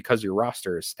liquidity because your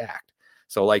roster is stacked.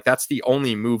 So like, that's the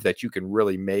only move that you can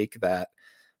really make that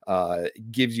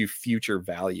gives you future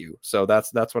value. So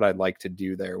that's what I'd like to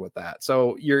do there with that.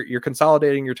 So you're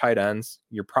consolidating your tight ends.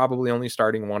 You're probably only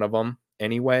starting one of them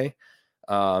anyway.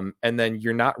 And then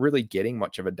you're not really getting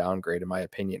much of a downgrade, in my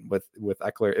opinion, with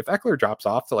Eckler. If Eckler drops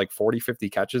off to like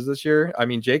 40-50 catches this year, I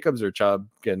mean, Jacobs or Chubb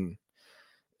can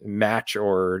match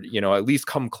or, you know, at least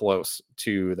come close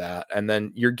to that. And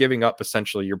then you're giving up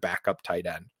essentially your backup tight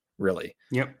end, really.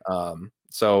 Yep.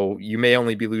 So you may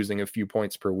only be losing a few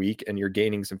points per week and you're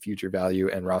gaining some future value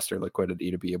and roster liquidity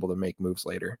to be able to make moves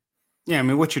later. Yeah. I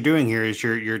mean, what you're doing here is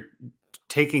you're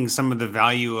taking some of the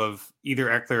value of either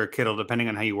Eckler or Kittle, depending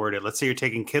on how you word it. Let's say you're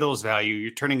taking Kittle's value,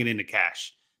 you're turning it into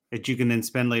cash that you can then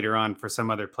spend later on for some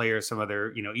other player, some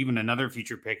other, you know, even another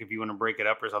future pick if you want to break it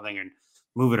up or something and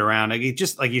move it around. Like it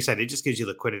just, like you said, it just gives you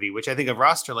liquidity, which I think a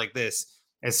roster like this,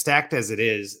 as stacked as it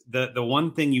is, the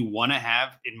one thing you want to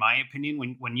have, in my opinion,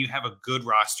 when you have a good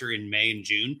roster in May and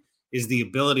June, is the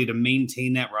ability to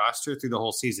maintain that roster through the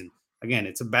whole season. Again,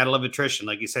 it's a battle of attrition.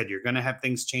 Like you said, you're going to have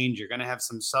things change. You're going to have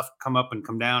some stuff come up and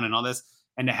come down and all this.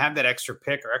 And to have that extra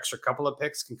pick or extra couple of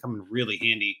picks can come in really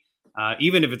handy.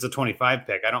 Even if it's a 25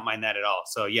 pick, I don't mind that at all.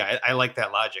 So yeah, I like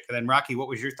that logic. And then Rocky, what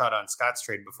was your thought on Scott's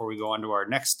trade before we go on to our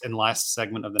next and last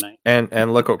segment of the night?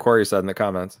 And look what Corey said in the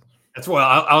comments. That's why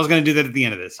I was going to do that at the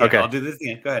end of this. Yeah, okay. I'll do this at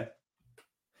the end. Go ahead.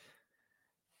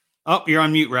 Oh, you're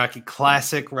on mute, Rocky.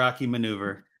 Classic Rocky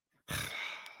maneuver.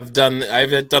 I've done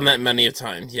that many a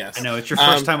time. Yes, I know it's your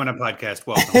first time on a podcast.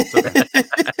 Welcome.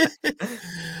 Okay.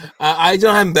 I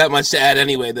don't have that much to add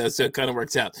anyway, though, so it kind of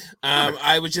works out.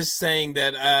 I was just saying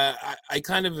that I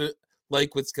kind of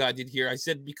like what Scott did here. I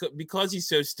said because he's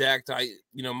so stacked,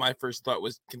 my first thought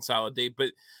was consolidate, but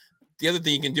the other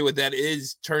thing you can do with that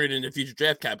is turn it into future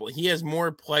draft capital. He has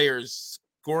more players,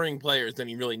 scoring players, than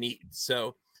he really needs.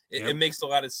 So it makes a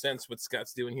lot of sense what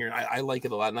Scott's doing here. I like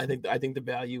it a lot, and I think the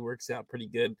value works out pretty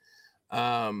good.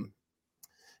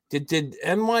 Did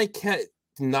NY Cat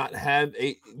not have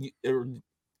a?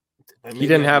 He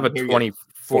didn't have a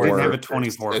 24. He didn't have a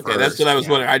 24. Okay, that's what I was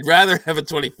wondering. I'd rather have a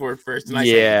 24 first. And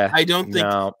I don't think.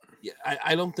 No.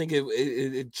 I don't think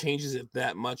it changes it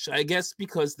that much. I guess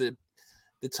because the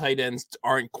tight ends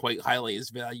aren't quite highly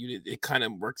as valued. It kind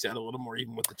of works out a little more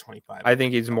even with the 25. I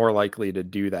think he's more likely to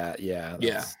do that. Yeah.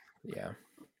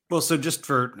 Well, so just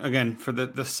for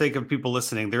the sake of people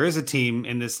listening, there is a team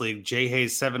in this league, J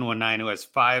Hayes 719, who has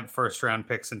 5 first-round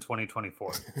picks in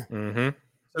 2024. Mm-hmm.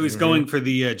 So he's going for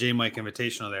the J Mike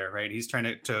Invitational there, right? He's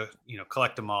trying to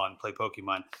collect them all and play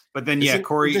Pokemon. But then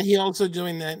Corey, isn't he also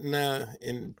doing that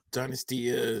in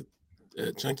Dynasty?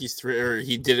 Junkies 3, or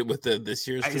he did it with this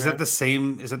year's draft. Is that the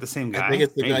same guy? I think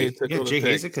it's the guy who took all the Jay picks.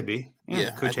 Hayes, it could be.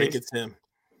 Yeah, I think it's him.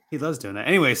 He loves doing that.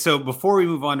 Anyway, so before we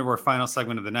move on to our final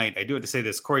segment of the night, I do have to say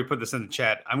this. Corey put this in the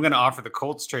chat. I'm going to offer the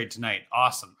Colts trade tonight.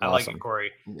 Awesome. I like it,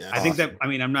 Corey. Yeah, I think that, I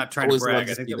mean, I'm not trying to brag.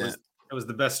 I think that was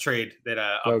the best trade that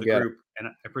of the group. And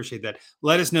I appreciate that.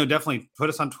 Let us know. Definitely put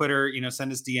us on Twitter,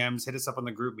 send us DMs, hit us up on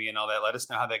the group me and all that. Let us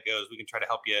know how that goes. We can try to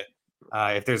help you.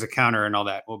 If there's a counter and all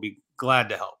that, we'll be glad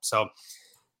to help. So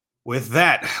with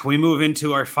that, we move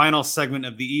into our final segment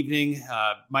of the evening.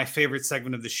 My favorite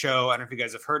segment of the show. I don't know if you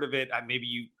guys have heard of it.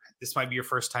 This might be your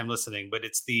first time listening, but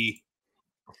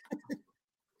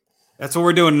that's what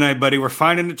we're doing tonight, buddy. We're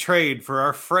finding a trade for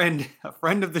a friend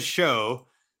of the show.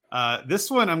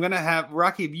 This one I'm going to have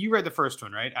Rocky. You read the first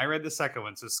one, right? I read the second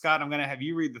one. So Scott, I'm going to have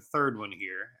you read the third one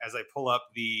here as I pull up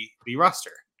the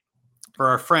roster for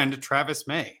our friend Travis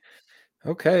May.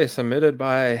 Okay, submitted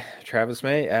by Travis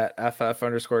May at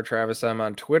FF_Travis M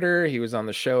on Twitter. He was on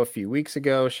the show a few weeks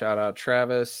ago. Shout out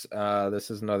Travis. This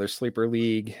is another sleeper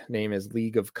league. Name is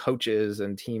League of Coaches,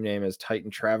 and team name is Titan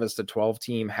Travis, the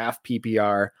 12-team, half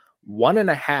PPR,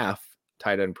 1.5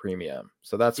 tight end premium.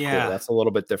 So that's cool. That's a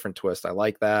little bit different twist. I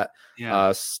like that.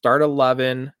 Yeah. Start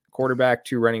 11, quarterback,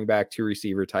 2 running back, 2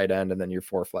 receiver, tight end, and then your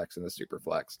 4 flex and the super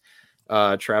flex.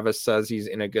 Travis says he's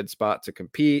in a good spot to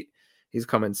compete. He's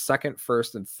come in second,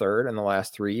 first, and third in the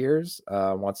last 3 years.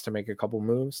 Wants to make a couple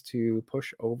moves to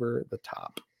push over the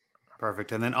top.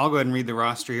 Perfect. And then I'll go ahead and read the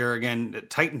roster here. Again,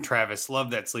 Titan Travis. Love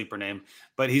that sleeper name.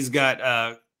 But he's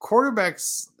got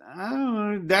quarterbacks,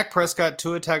 Dak Prescott,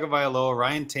 Tua Tagovailoa,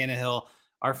 Ryan Tannehill,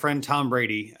 our friend Tom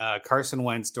Brady, Carson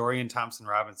Wentz, Dorian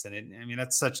Thompson-Robinson.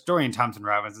 Dorian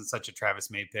Thompson-Robinson, such a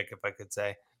Travis May pick, if I could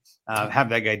say. Have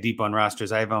that guy deep on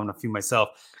rosters. I have owned a few myself.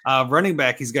 Running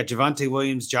back, he's got Javonte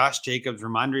Williams, Josh Jacobs,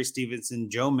 Ramondre Stevenson,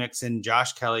 Joe Mixon,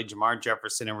 Josh Kelly, Jamar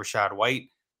Jefferson, and Rashad White.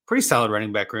 Pretty solid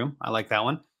running back room. I like that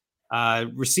one.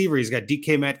 Receiver, he's got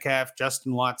DK Metcalf,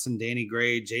 Justin Watson, Danny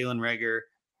Gray, Jalen Reagor.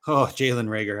 Oh, Jalen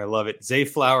Reagor. I love it. Zay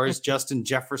Flowers, Justin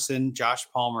Jefferson, Josh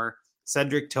Palmer,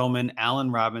 Cedric Tillman,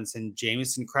 Allen Robinson,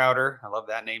 Jamison Crowder. I love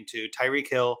that name too. Tyreek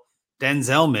Hill,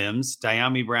 Denzel Mims,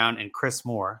 Diami Brown, and Chris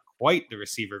Moore. Quite the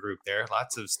receiver group there.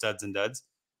 Lots of studs and duds.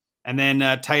 And then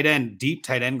tight end, deep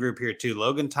tight end group here too.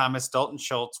 Logan Thomas, Dalton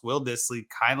Schultz, Will Dissly,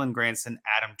 Kylan Granson,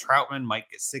 Adam Troutman, Mike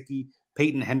Gesicki,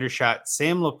 Peyton Hendershot,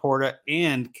 Sam Laporta,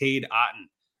 and Cade Otton.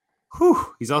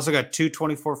 Whew. He's also got 2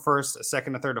 24 first, a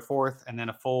second, a third, a fourth, and then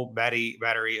a full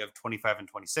battery of 25 and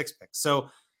 26 picks. So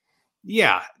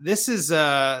yeah, this is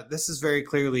very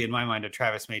clearly in my mind a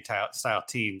Travis May style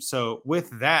team. So with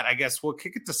that, I guess we'll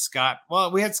kick it to Scott.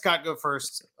 Well, we had Scott go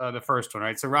first, the first one,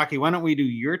 right? So Rocky, why don't we do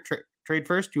your trade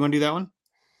first? Do you want to do that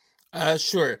one?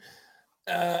 Sure.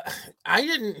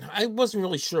 I wasn't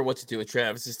really sure what to do with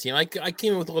Travis's team. I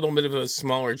came in with a little bit of a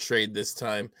smaller trade this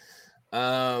time.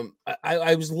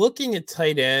 I was looking at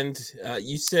tight end.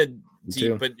 You said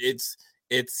deep, but it's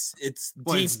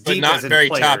deep, but not very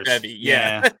top heavy.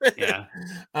 Yeah.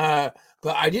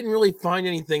 But I didn't really find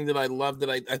anything that I loved that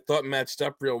I thought matched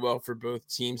up real well for both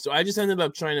teams. So I just ended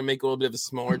up trying to make a little bit of a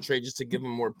smaller trade just to give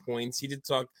him more points. He did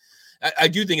talk. I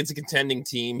do think it's a contending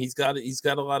team. He's got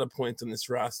a lot of points on this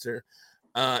roster.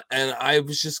 And I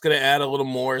was just going to add a little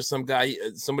more. Somebody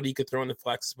you could throw in the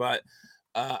flex spot.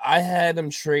 I had him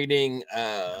trading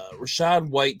Rashad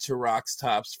White to Rocks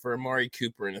Tops for Amari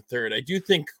Cooper in a third. I do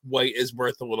think White is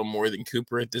worth a little more than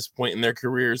Cooper at this point in their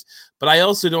careers, but I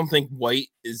also don't think White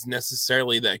is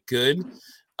necessarily that good.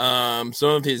 Some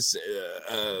of his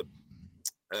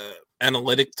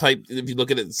analytic type, if you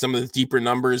look at it, some of the deeper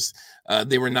numbers,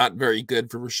 they were not very good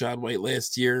for Rashad White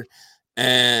last year,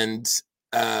 and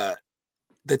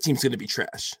that team's going to be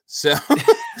trash. So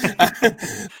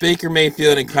Baker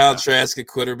Mayfield and Kyle Trask at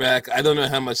quarterback. I don't know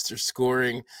how much they're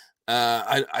scoring.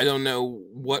 I don't know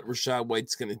what Rashad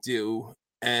White's going to do.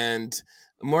 And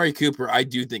Amari Cooper, I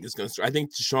do think is going to start. I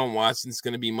think Deshaun Watson's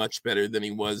going to be much better than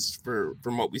he was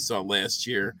from what we saw last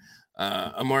year.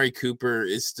 Amari Cooper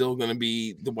is still going to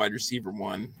be the wide receiver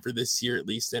one for this year, at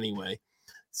least anyway.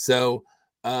 So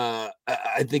I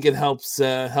think it helps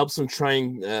him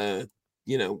trying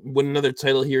win another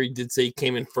title here. He did say he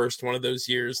came in first one of those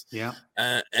years. Yeah.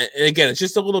 And again, it's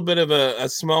just a little bit of a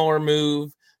smaller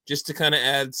move just to kind of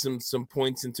add some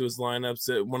points into his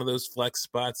lineups at one of those flex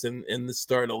spots in the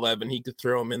start 11. He could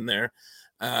throw him in there.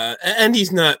 And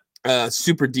he's not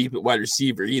super deep at wide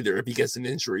receiver either. If he gets an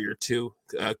injury or two,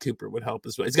 Cooper would help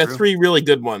as well. He's got 3 really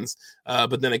good ones,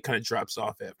 but then it kind of drops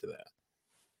off after that.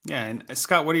 Yeah, and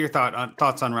Scott, what are your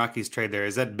thoughts on Rocky's trade there?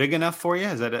 Is that big enough for you?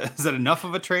 Is that enough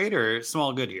of a trade or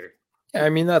small good here? Yeah, I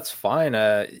mean, that's fine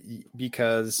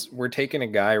because we're taking a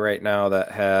guy right now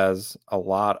that has a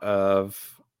lot of,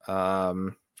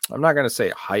 I'm not going to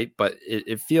say hype, but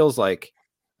it feels like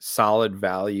solid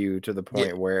value to the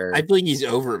point where I think he's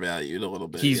overvalued a little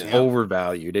bit. He's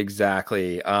overvalued.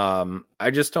 Exactly.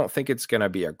 I just don't think it's going to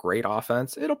be a great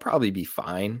offense. It'll probably be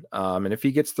fine. And if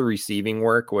he gets the receiving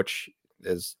work, which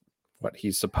is what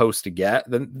he's supposed to get,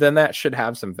 then that should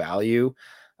have some value.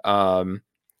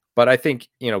 But I think,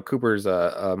 Cooper's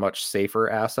a much safer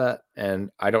asset, and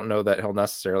I don't know that he'll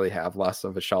necessarily have less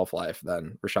of a shelf life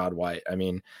than Rachaad White. I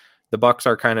mean, the Bucs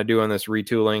are kind of doing this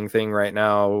retooling thing right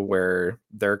now where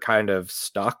they're kind of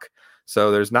stuck.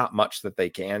 So there's not much that they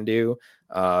can do.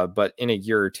 But in a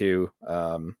year or two,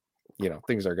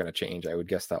 things are going to change. I would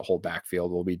guess that whole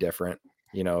backfield will be different.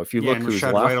 If you look who's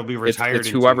Rachaad left, White will be retired it's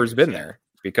whoever's been there,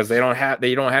 because they don't have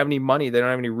any money. They don't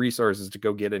have any resources to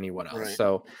go get anyone else. Right.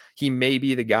 So he may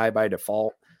be the guy by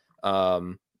default.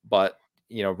 But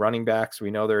running backs, we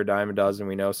know they're a dime a dozen.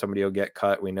 We know somebody will get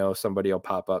cut. We know somebody will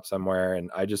pop up somewhere. And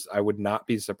I would not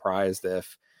be surprised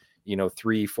if,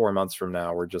 3-4 months from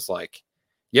now, we're just like,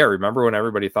 yeah, remember when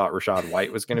everybody thought Rachaad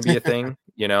White was going to be a thing?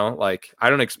 I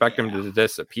don't expect him to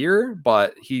disappear,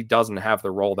 but he doesn't have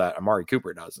the role that Amari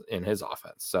Cooper does in his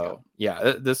offense. So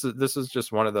yeah, this is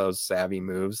just one of those savvy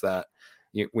moves that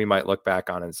we might look back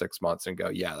on in 6 months and go,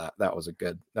 yeah, that was a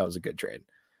good trade.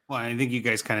 Well, I think you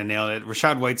guys kind of nailed it.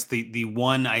 Rachaad White's the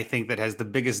one, I think, that has the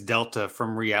biggest delta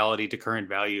from reality to current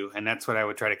value. And that's what I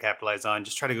would try to capitalize on.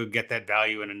 Just try to go get that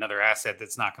value in another asset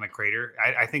that's not going to crater.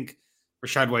 I think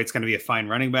Rachaad White's going to be a fine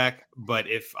running back. But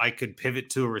if I could pivot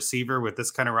to a receiver with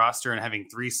this kind of roster and having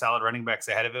 3 solid running backs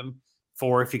ahead of him,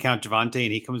 4 if you count Javonte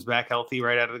and he comes back healthy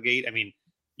right out of the gate, I mean,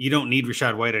 you don't need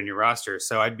Rachaad White on your roster.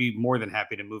 So I'd be more than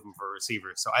happy to move him for a receiver.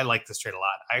 So I like this trade a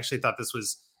lot. I actually thought this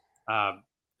was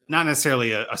not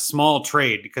necessarily a small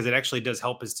trade, because it actually does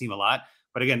help his team a lot.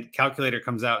 But again, Calculator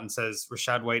comes out and says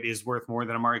Rachaad White is worth more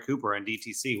than Amari Cooper on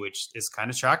DTC, which is kind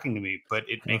of shocking to me, but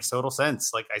it makes total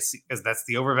sense. Like, I see, because that's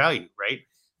the overvalue, right?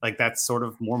 Like, that's sort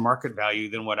of more market value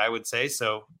than what I would say.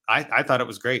 So I thought it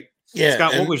was great. Yeah,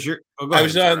 Scott, what was your? I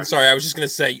was sorry. I was just going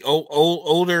to say,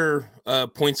 older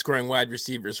point scoring wide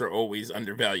receivers are always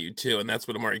undervalued too, and that's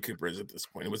what Amari Cooper is at this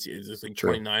point. It was like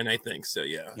 29, I think. So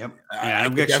yeah, yep. I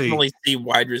definitely see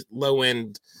low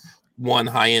end 1,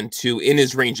 high end 2 in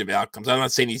his range of outcomes. I'm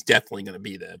not saying he's definitely going to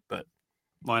be that, but.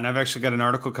 Well, and I've actually got an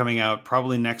article coming out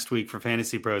probably next week for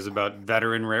Fantasy Pros about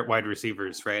veteran wide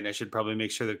receivers, right? And I should probably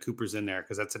make sure that Cooper's in there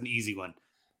because that's an easy one.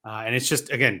 And it's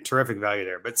just, again, terrific value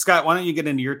there. But Scott, why don't you get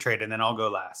into your trade and then I'll go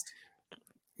last?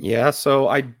 Yeah, so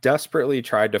I desperately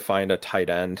tried to find a tight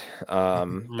end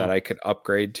that I could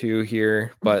upgrade to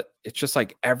here, but it's just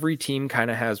like every team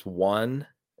kind of has one.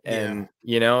 And,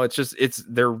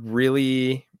 they're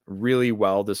really, really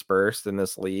well dispersed in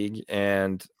this league.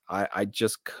 And I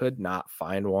just could not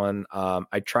find one.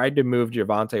 I tried to move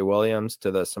Javonte Williams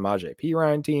to the Samaje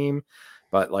Perine team,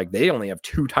 but like they only have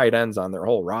 2 tight ends on their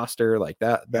whole roster. Like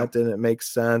that didn't make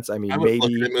sense. I mean,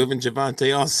 maybe moving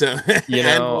Javonte also.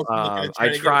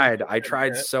 I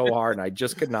tried so hard and I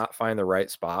just could not find the right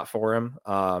spot for him.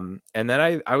 And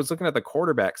then I was looking at the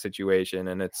quarterback situation,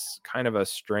 and it's kind of a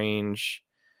strange.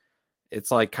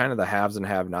 It's like kind of the haves and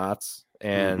have-nots.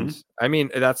 And I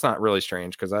mean, that's not really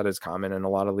strange because that is common in a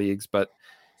lot of leagues, but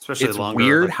especially it's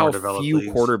weird how few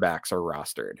leagues. Quarterbacks are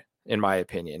rostered. In my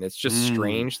opinion, it's just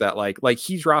strange that like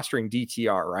he's rostering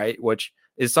DTR, right? Which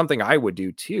is something I would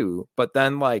do too. But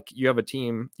then like you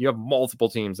have multiple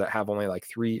teams that have only like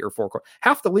 3 or 4.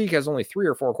 Half the league has only 3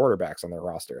 or 4 quarterbacks on their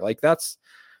roster. Like that's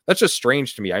just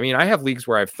strange to me. I mean, I have leagues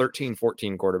where I have 13,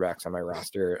 14 quarterbacks on my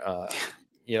roster.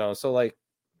 So like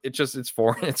it's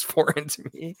foreign to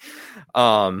me.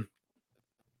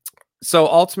 So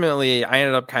ultimately I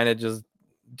ended up kind of just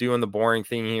doing the boring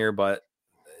thing here, but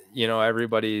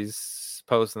everybody's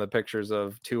posting the pictures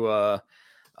of Tua,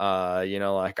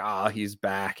 he's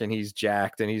back and he's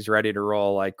jacked and he's ready to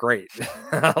roll. Like, great.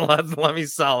 let me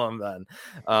sell him then.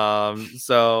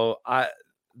 So I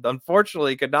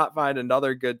unfortunately could not find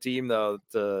another good team though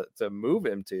to move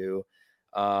him to.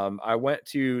 I went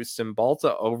to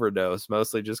Cymbalta Overdose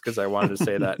mostly just because I wanted to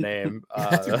say that name.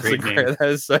 That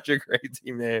is such a great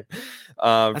team name.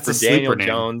 For Daniel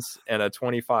Jones and a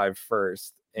 25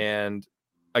 first. And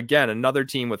again, another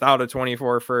team without a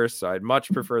 24 first, so I'd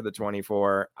much prefer the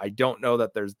 24. I don't know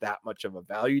that there's that much of a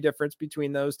value difference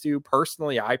between those two.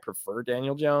 Personally, I prefer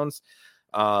Daniel Jones.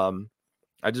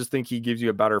 I just think he gives you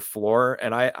a better floor.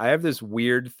 And I have this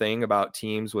weird thing about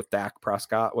teams with Dak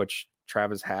Prescott, which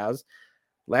Travis has.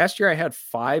 Last year, I had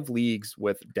 5 leagues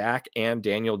with Dak and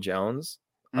Daniel Jones.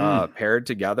 paired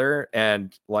together,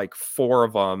 and like 4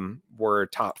 of them were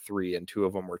top 3 and 2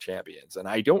 of them were champions. And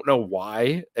I don't know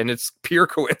why, and it's pure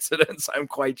coincidence, I'm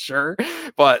quite sure,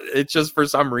 but it's just for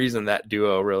some reason that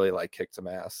duo really like kicked some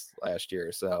ass last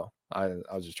year. So I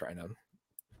was just trying to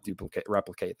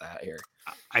replicate that here.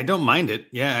 I don't mind it.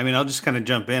 Yeah, I mean, I'll just kind of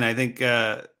jump in. I think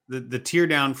the tear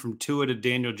down from Tua to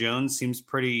Daniel Jones seems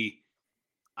pretty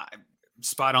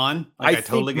spot on. Like, I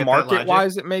totally get that market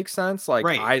wise it makes sense. Like,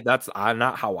 right. That's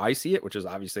not how I see it, which is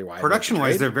obviously why production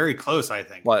wise they're very close, I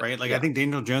think. But, right, like I think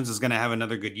Daniel Jones is going to have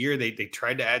another good year. They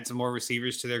tried to add some more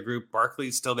receivers to their group.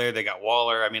 Barkley's still there. They got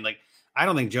Waller. I mean, like, I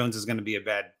don't think Jones is going to be a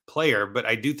bad player, but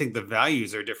I do think the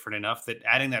values are different enough that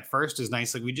adding that first is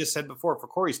nice. Like we just said before, for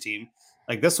Corey's team,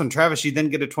 like this one, Travis, you then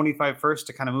get a 25 first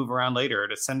to kind of move around later or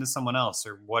to send to someone else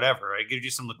or whatever. It gives you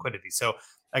some liquidity. So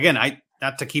again,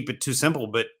 not to keep it too simple,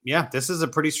 but yeah, this is a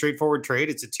pretty straightforward trade.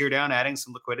 It's a tear down, adding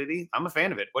some liquidity. I'm a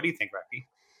fan of it. What do you think, Rocky?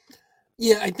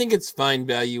 Yeah, I think it's fine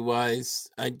value wise.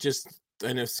 I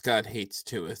know Scott hates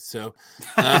Tua, so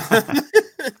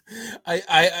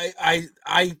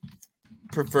I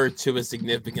prefer Tua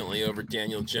significantly over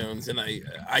Daniel Jones, and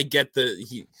I get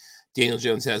Daniel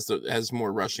Jones has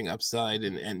more rushing upside,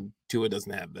 and Tua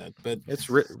doesn't have that. But it's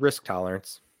risk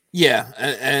tolerance. Yeah,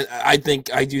 and I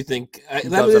do think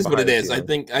that is what it is. I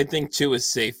think Tua is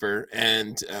safer,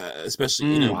 and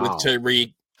especially with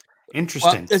Tyreek.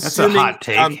 Interesting. That's a hot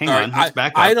take. Hang on, let's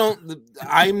back up.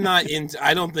 I'm not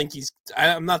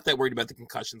that worried about the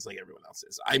concussions like everyone else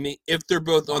is. I mean, if they're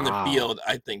both on the field,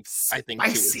 I think Tua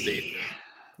is safer.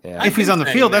 Yeah. If he's on the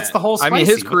field, that's the whole spicy. I mean,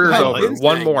 his career is over.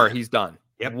 One more, he's done.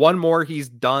 Yep. One more, he's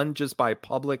done just by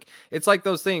public. It's like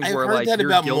those things where like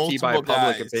you're guilty by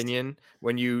public opinion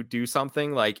when you do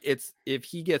something. Like if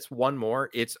he gets one more,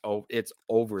 it's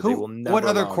over. They will never. What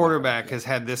other quarterback has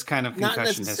had this kind of concussion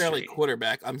history? Not necessarily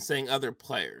quarterback. I'm saying other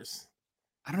players.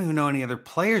 I don't even know any other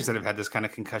players that have had this kind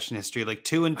of concussion history, like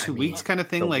 2 in 2 weeks kind of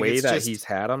thing. The like way that he's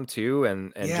had them too,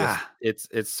 and yeah, just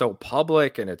it's so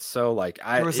public and it's so like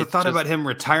there was a thought about him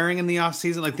retiring in the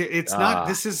offseason. Like it's not.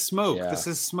 This is smoke. Yeah. This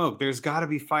is smoke. There's got to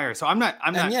be fire. So I'm not.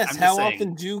 Yes, how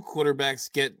often do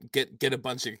quarterbacks get a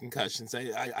bunch of concussions?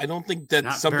 I don't think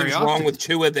that something's wrong with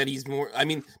Tua. That he's more. I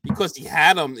mean, because he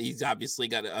had them, he's obviously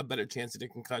got a better chance of a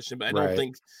concussion. But I don't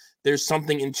think there's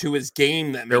something into his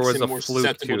game that makes him more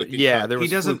susceptible to concussion. Yeah, there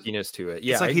was flukiness to it.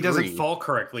 Yeah, it's like he doesn't fall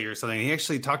correctly or something. He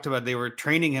actually talked about they were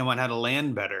training him on how to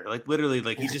land better. Like literally,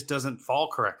 like he just doesn't fall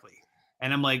correctly.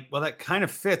 And I'm like, well, that kind of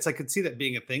fits. I could see that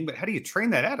being a thing, but how do you train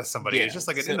that out of somebody? Yeah, it's just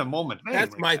like in a moment.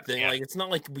 That's my thing. Yeah. Like it's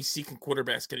not like we see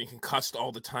quarterbacks getting concussed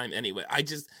all the time anyway.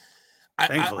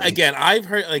 I've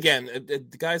heard the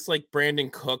guys like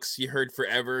Brandon Cooks. You heard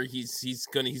forever. He's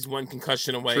one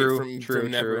concussion away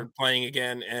from never playing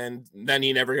again, and then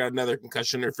he never got another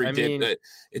concussion, or if he did, but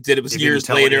it was years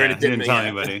later, and it didn't tell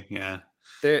anybody. Yeah.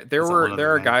 There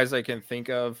are guys I can think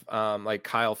of, like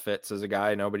Kyle Pitts is a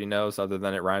guy nobody knows other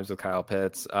than it rhymes with Kyle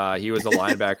Pitts. He was a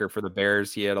linebacker for the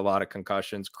Bears. He had a lot of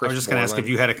concussions. I was just going to ask if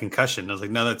you had a concussion. I was like,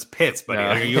 no, that's Pitts, buddy.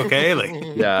 Are you okay?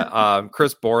 Like,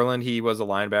 Chris Borland, he was a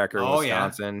linebacker in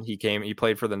Wisconsin. Yeah. He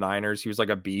played for the Niners. He was like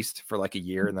a beast for like a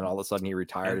year, and then all of a sudden he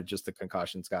retired. Yeah. Just the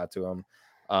concussions got to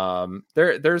him.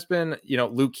 There's been,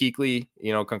 Luke Kuechly,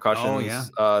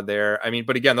 concussions there. I mean,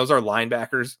 but again, those are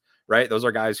linebackers. Right, those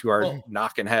are guys who are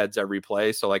knocking heads every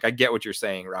play. So, like, I get what you're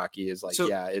saying, Rocky. Is like,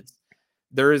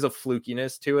 there is a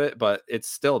flukiness to it, but it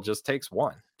still just takes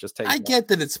one. I get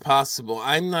that it's possible.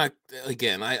 I'm not.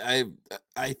 Again, I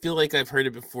feel like I've heard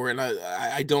it before, and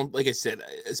I don't. Like I said,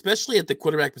 especially at the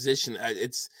quarterback position,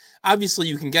 it's obviously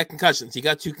you can get concussions. You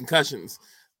got 2 concussions,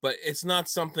 but it's not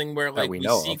something where like we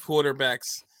see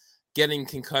quarterbacks getting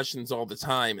concussions all the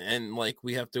time, and like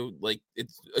we have to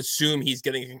assume he's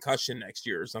getting a concussion next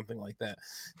year or something like that.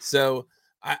 So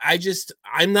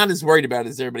I'm not as worried about it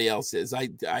as everybody else is. I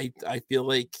feel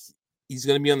like he's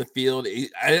going to be on the field.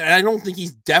 I don't think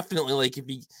he's definitely like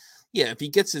if he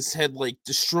gets his head like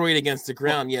destroyed against the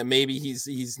ground, maybe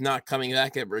he's not coming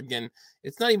back ever again.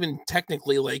 It's not even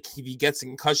technically like if he gets a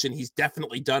concussion, he's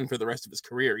definitely done for the rest of his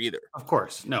career either. Of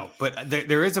course, no. But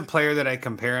there is a player that I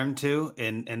compare him to,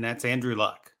 and that's Andrew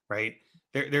Luck, right?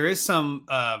 There is some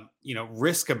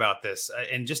risk about this,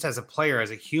 and just as a player, as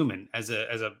a human, as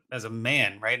a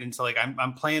man, right? And so like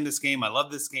I'm playing this game, I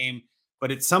love this game,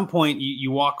 but at some point you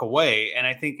walk away, and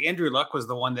I think Andrew Luck was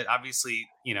the one that obviously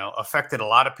affected a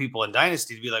lot of people in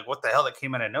Dynasty to be like, what the hell, that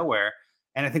came out of nowhere.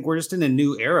 And I think we're just in a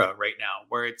new era right now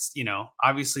where it's,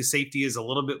 obviously safety is a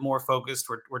little bit more focused.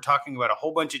 We're talking about a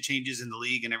whole bunch of changes in the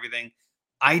league and everything.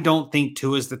 I don't think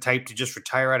Tua is the type to just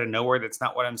retire out of nowhere. That's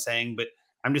not what I'm saying. But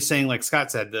I'm just saying, like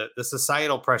Scott said, the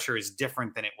societal pressure is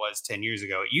different than it was 10 years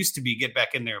ago. It used to be get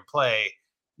back in there and play.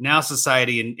 Now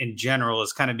society in general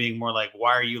is kind of being more like,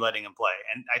 why are you letting him play?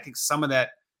 And I think some of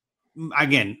that,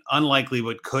 again, unlikely,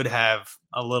 but could have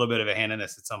a little bit of a hand in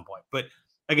this at some point. But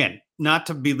again, not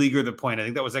to beleaguer the point, I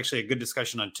think that was actually a good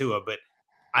discussion on Tua, but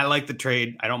I like the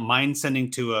trade. I don't mind sending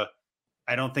Tua.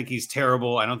 I don't think he's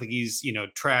terrible. I don't think he's,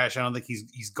 trash. I don't think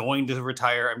he's going to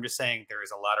retire. I'm just saying there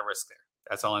is a lot of risk there.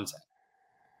 That's all I'm saying.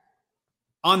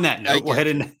 On that note, we'll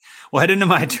head into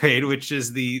my trade, which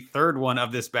is the third one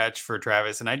of this batch for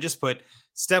Travis. And I just put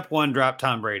step 1, drop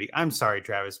Tom Brady. I'm sorry,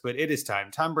 Travis, but it is time.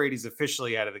 Tom Brady's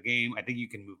officially out of the game. I think you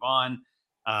can move on.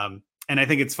 And I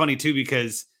think it's funny too,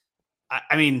 because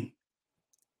I mean,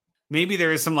 maybe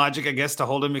there is some logic, I guess, to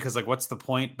hold him because, like, what's the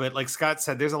point? But like Scott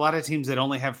said, there's a lot of teams that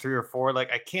only have 3 or 4.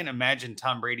 Like, I can't imagine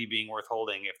Tom Brady being worth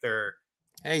holding if there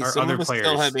are some other of us players.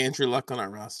 Still have Andrew Luck on our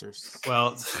rosters.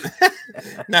 Well,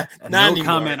 not no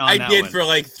comment on I that did one. For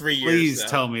like 3 years. Please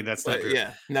tell me that's not true.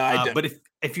 Yeah, no, I don't. But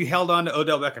if you held on to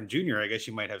Odell Beckham Jr., I guess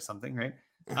you might have something, right?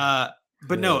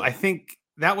 But no, I think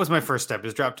that was my first step,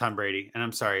 is drop Tom Brady. And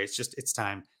I'm sorry, it's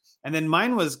time. And then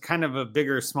mine was kind of a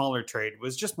bigger, smaller trade,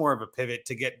 was just more of a pivot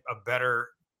to get a better,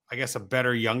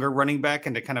 younger running back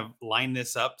and to kind of line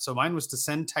this up. So mine was to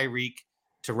send Tyreek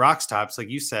to Rock Stops, like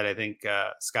you said, I think,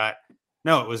 Scott.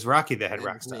 No, it was Rocky that had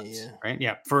Rock Stops, right?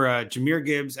 Yeah, for Jahmyr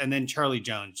Gibbs and then Charlie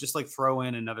Jones. Just like throw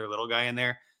in another little guy in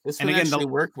there. This would actually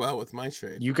work well with my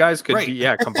trade. You guys could,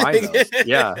 combine those.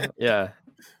 Yeah.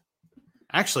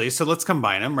 Actually, so let's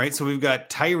combine them, right? So we've got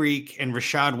Tyreek and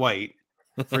Rachaad White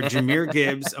for Jahmyr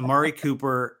Gibbs, Amari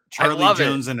Cooper, Charlie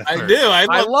Jones, and a third. I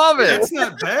do. I love it. That's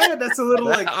not bad. That's a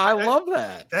little I love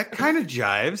that. That kind of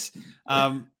jives.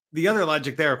 The other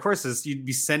logic there, of course, is you'd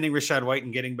be sending Rachaad White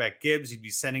and getting back Gibbs. You'd be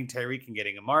sending Tyreek and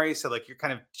getting Amari. So like you're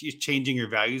kind of changing your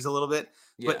values a little bit.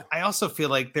 Yeah. But I also feel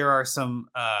like there are some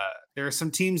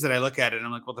teams that I look at it and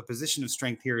I'm like, well, the position of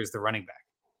strength here is the running back.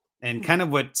 And kind of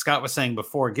what Scott was saying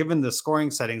before, given the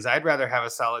scoring settings, I'd rather have a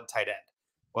solid tight end.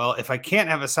 Well, if I can't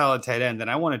have a solid tight end, then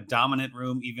I want a dominant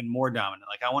room, even more dominant.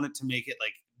 Like I want it to make it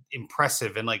like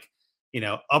impressive and like,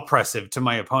 oppressive to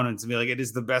my opponents and be like, it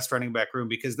is the best running back room,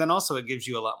 because then also it gives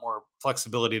you a lot more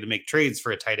flexibility to make trades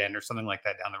for a tight end or something like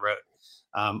that down the road.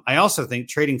 I also think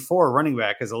trading for a running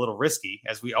back is a little risky,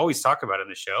 as we always talk about in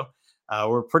the show.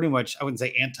 We're pretty much, I wouldn't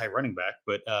say anti-running back,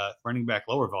 but running back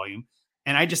lower volume.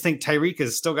 And I just think Tyreek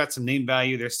has still got some name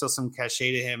value. There's still some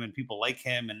cachet to him and people like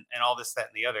him and all this, that,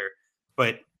 and the other.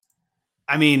 But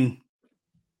I mean,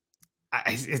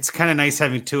 it's kind of nice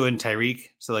having Tua and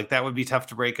Tyreek. So like that would be tough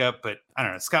to break up, but I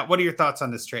don't know. Scott, what are your thoughts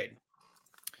on this trade?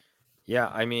 Yeah,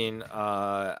 I mean,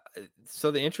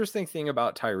 so the interesting thing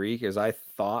about Tyreek is I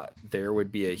thought there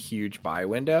would be a huge buy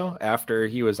window after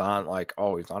he was on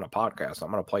he's on a podcast.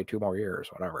 I'm going to play 2 more years,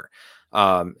 whatever.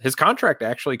 His contract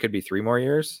actually could be 3 more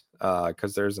years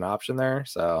because there's an option there.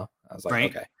 So I was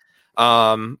like, okay.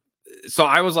 So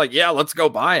I was like, yeah, let's go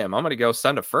buy him. I'm going to go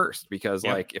send a first because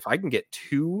if I can get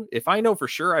 2, if I know for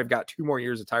sure I've got 2 more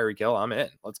years of Tyreek Hill, I'm in.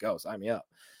 Let's go. Sign me up.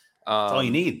 That's all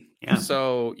you need. Yeah.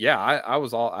 So yeah, I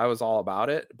was all about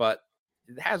it, but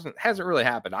it hasn't really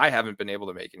happened. I haven't been able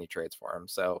to make any trades for him.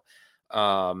 So,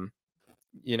 I'd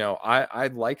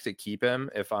like to keep him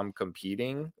if I'm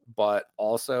competing, but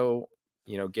also,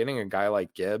 getting a guy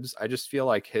like Gibbs, I just feel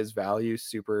like his value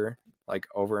super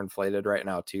overinflated right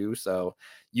now too. So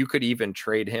you could even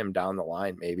trade him down the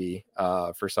line maybe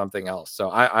for something else. So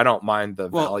I don't mind the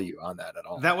value on that at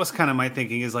all. That was kind of my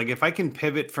thinking, is like, if I can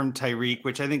pivot from Tyreek,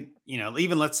 which I think,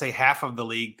 even let's say half of the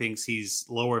league thinks he's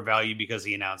lower value because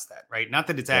he announced that, right? Not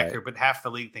that it's accurate, but half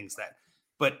the league thinks that.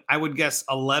 But I would guess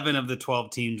 11 of the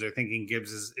 12 teams are thinking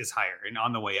Gibbs is higher and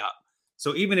on the way up.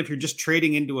 So even if you're just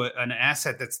trading into an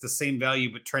asset that's the same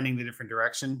value, but trending the different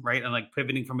direction, right? And like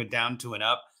pivoting from a down to an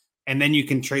up, and then you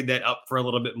can trade that up for a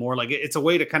little bit more. Like it's a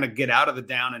way to kind of get out of the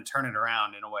down and turn it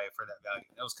around in a way for that value.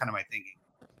 That was kind of my thinking.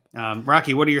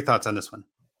 Rocky, what are your thoughts on this one?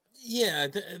 Yeah, I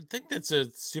think that's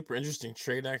a super interesting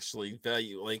trade, actually.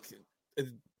 Value, like, it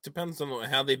depends on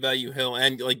how they value Hill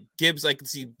and like Gibbs. I can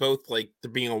see both, like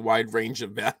there being a wide range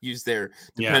of values there,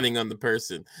 depending on the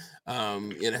person, how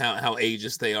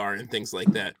ageist they are and things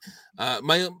like that.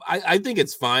 I think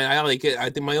it's fine. I like it. I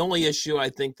think my only issue I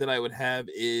think that I would have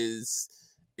is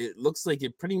it looks like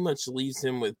it pretty much leaves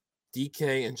him with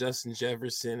DK and Justin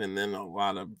Jefferson, and then a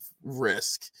lot of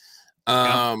risk.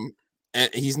 And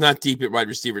he's not deep at wide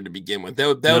receiver to begin with. That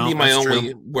would be my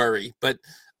only worry. But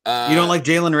you don't like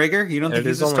Jalen Reagor? You don't think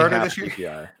he's a starter this year?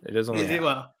 PPR. It is only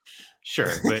well,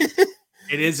 sure, but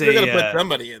it is We're gonna put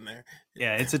somebody in there.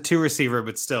 Yeah, it's a 2 receiver,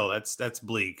 but still, that's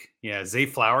bleak. Yeah, Zay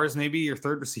Flowers, maybe your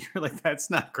 3rd receiver. Like, that's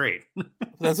not great.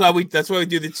 That's why we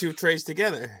do the 2 trades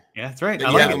together. Yeah, that's right.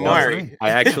 I like Amari.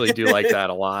 I actually do like that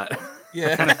a lot.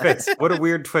 Yeah, kind of fits. What a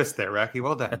weird twist there, Rocky.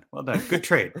 Well done. Good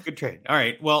trade. All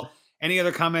right. Well, any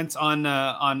other comments on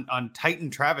Titan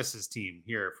Travis's team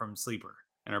here from Sleeper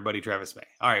and our buddy Travis May?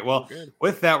 All right. Well,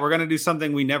 with that, we're going to do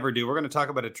something we never do. We're going to talk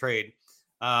about a trade.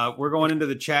 We're going into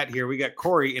the chat here. We got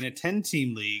Corey in a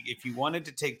 10-team league. If you wanted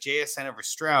to take JSN over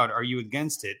Stroud, are you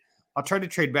against it? I'll try to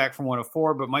trade back from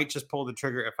 104, but might just pull the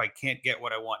trigger if I can't get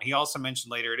what I want. He also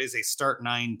mentioned later it is a start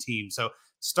 9 team. So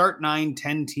start 9,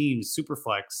 10 teams, super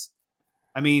flex.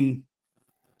 I mean,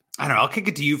 I don't know. I'll kick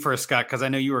it to you first, Scott, because I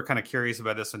know you were kind of curious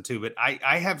about this one too, but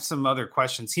I have some other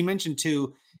questions. He mentioned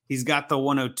too, he's got the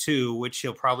 102, which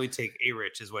he'll probably take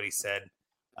A-Rich is what he said.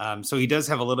 So he does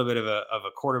have a little bit of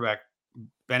a quarterback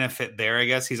benefit there, I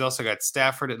guess. He's also got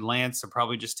Stafford and Lance, so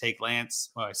probably just take Lance.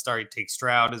 Well, take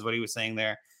Stroud is what he was saying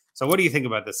there. So what do you think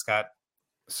about this, Scott?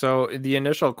 So the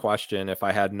initial question, if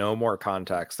I had no more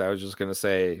context, I was just going to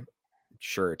say,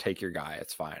 sure, take your guy.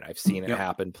 It's fine. I've seen it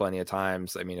happen plenty of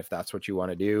times. I mean, if that's what you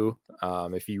want to do,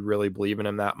 if you really believe in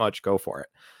him that much, go for it.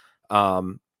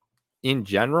 In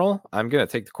general, I'm going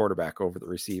to take the quarterback over the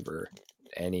receiver,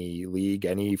 any league,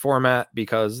 any format,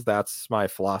 because that's my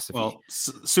philosophy. Well,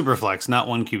 super flex, not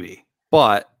 1 QB.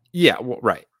 But yeah, well,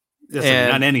 right.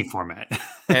 Not any format.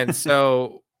 And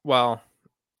so, well,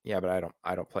 yeah, but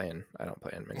I don't play in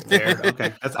many. Fair.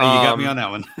 Okay. That's you got me on that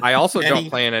one. I also don't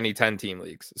play in any 10-team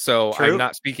leagues. So True. I'm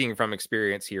not speaking from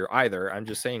experience here either. I'm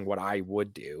just saying what I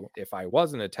would do if I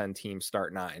wasn't a 10-team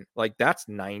start 9. Like, that's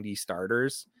 90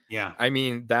 starters. Yeah. I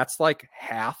mean, that's like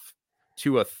half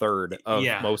to a third of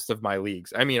most of my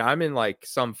leagues. I mean, I'm in like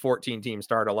some 14-team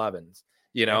start 11s.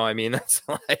 You know, I mean, that's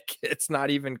like, it's not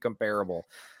even comparable.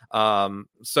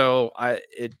 So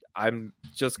I'm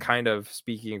just kind of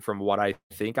speaking from what I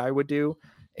think I would do.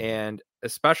 And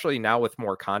especially now with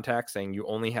more context saying you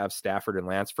only have Stafford and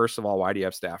Lance. First of all, why do you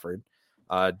have Stafford?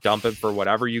 Dump him for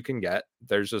whatever you can get.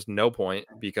 There's just no point,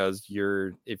 because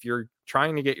if you're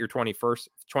trying to get your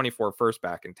 24 first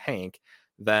back and tank,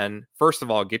 then first of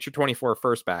all, get your 24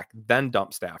 first back, then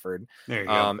dump Stafford. There you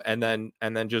go. And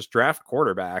then just draft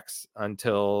quarterbacks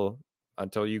until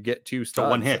you get 2 studs.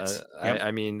 One hits.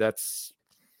 I mean, that's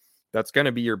going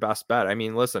to be your best bet. I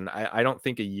mean, listen, I don't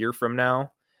think a year from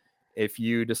now, if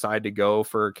you decide to go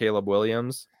for Caleb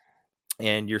Williams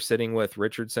and you're sitting with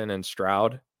Richardson and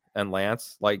Stroud and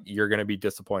Lance, like, you're going to be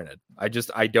disappointed. I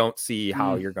don't see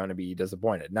how you're going to be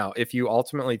disappointed. Now, if you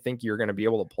ultimately think you're going to be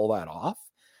able to pull that off,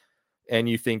 and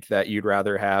you think that you'd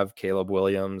rather have Caleb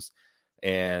Williams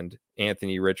and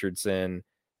Anthony Richardson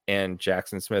and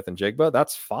Jackson Smith and Jigba,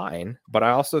 that's fine. But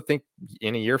I also think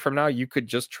in a year from now, you could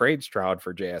just trade Stroud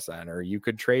for JSN, or you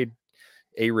could trade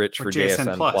A-Rich for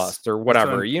JSN plus or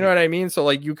whatever. You know what I mean? So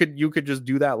like you could just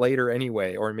do that later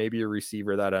anyway, or maybe a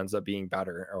receiver that ends up being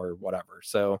better or whatever.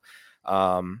 So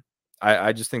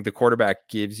I just think the quarterback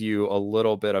gives you a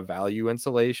little bit of value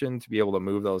insulation to be able to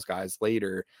move those guys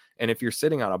later. And if you're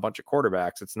sitting on a bunch of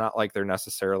quarterbacks, it's not like they're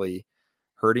necessarily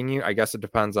hurting you. I guess it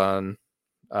depends on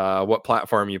what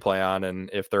platform you play on, and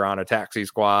if they're on a taxi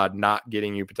squad, not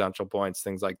getting you potential points,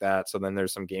 things like that. So then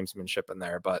there's some gamesmanship in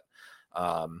there. But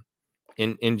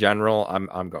in general,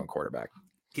 I'm going quarterback.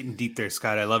 Getting deep there,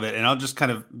 Scott. I love it. And I'll just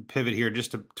kind of pivot here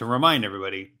just to remind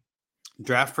everybody,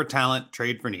 draft for talent,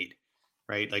 trade for need.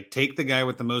 Right? Like, take the guy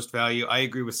with the most value. I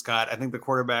agree with Scott. I think the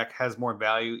quarterback has more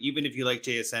value, even if you like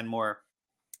JSN more.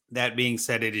 That being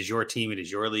said, it is your team. It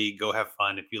is your league. Go have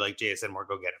fun. If you like JSN more,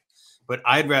 go get him. But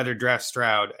I'd rather draft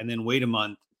Stroud and then wait a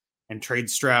month and trade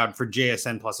Stroud for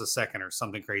JSN plus a second or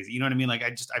something crazy. You know what I mean? Like,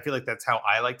 I feel like that's how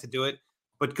I like to do it.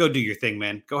 But go do your thing,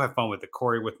 man. Go have fun with it.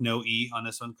 Corey with no E on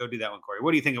this one. Go do that one, Corey.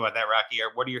 What do you think about that, Rocky? Or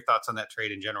what are your thoughts on that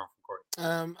trade in general from Corey?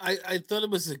 I thought it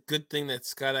was a good thing that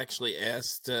Scott actually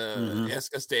asked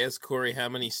us to ask Corey how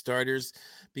many starters,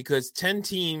 because 10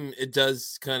 team, it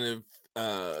does kind of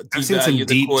I've seen some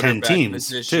deep 10 teams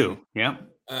position, too. Yeah.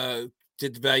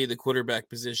 Did value the quarterback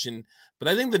position, but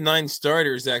I think the 9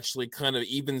 starters actually kind of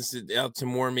evens it out to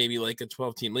more maybe like a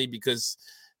 12-team league, because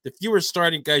the fewer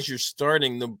starting guys you're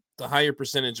starting, the higher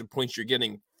percentage of points you're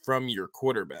getting from your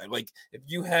quarterback. Like, if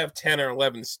you have 10 or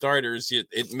 11 starters,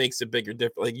 it makes a bigger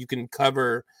difference. Like, you can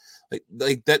cover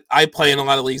like that. I play in a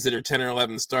lot of leagues that are 10 or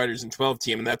 11 starters and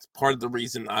 12-team, and that's part of the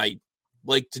reason I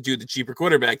like to do the cheaper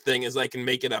quarterback thing, is I can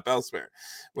make it up elsewhere.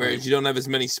 Whereas you don't have as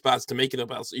many spots to make it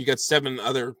up elsewhere. You got 7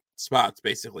 other spots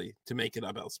basically to make it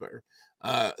up elsewhere.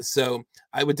 So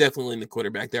I would definitely lean the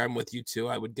quarterback there. I'm with you too.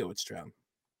 I would go with Stroud.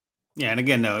 Yeah, and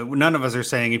again, no, none of us are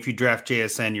saying if you draft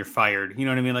JSN, you're fired. You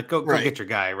know what I mean? Like, go get your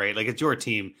guy, right? Like, it's your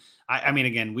team. I mean,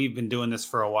 again, we've been doing this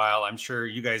for a while. I'm sure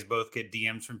you guys both get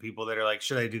DMs from people that are like,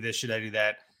 should I do this? Should I do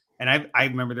that? And I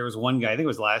remember there was one guy, I think it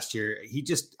was last year. He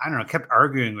just, I don't know, kept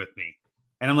arguing with me.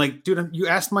 And I'm like, dude, you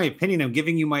asked my opinion. I'm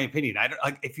giving you my opinion. I don't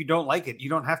like, if you don't like it, you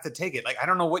don't have to take it. Like, I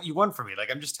don't know what you want from me. Like,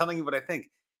 I'm just telling you what I think.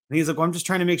 And he's like, well, I'm just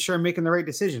trying to make sure I'm making the right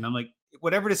decision. I'm like,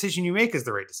 whatever decision you make is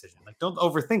the right decision. Like, don't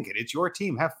overthink it. It's your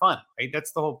team. Have fun, right?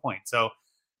 That's the whole point. So,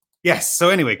 yes. So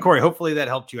anyway, Corey, hopefully that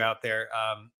helped you out there.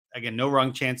 Again, no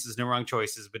wrong chances, no wrong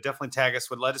choices, but definitely tag us.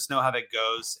 Let us know how that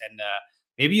goes. And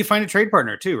maybe you find a trade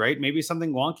partner too, right? Maybe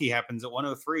something wonky happens at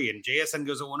 103 and JSN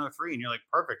goes at 103 and you're like,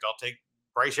 perfect, I'll take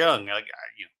Bryce Young. Like,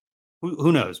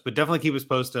 who knows? But definitely keep us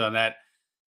posted on that.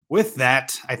 With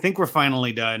that, I think we're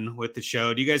finally done with the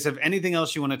show. Do you guys have anything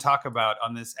else you want to talk about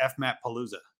on this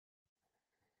FMAT-palooza?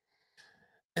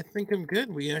 I think I'm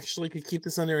good. We actually could keep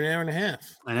this under an hour and a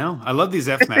half. I know. I love these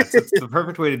FMATs. It's the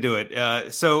perfect way to do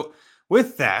it. So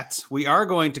with that, we are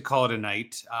going to call it a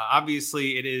night.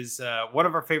 Obviously, it is one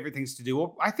of our favorite things to do.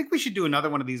 Well, I think we should do another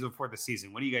one of these before the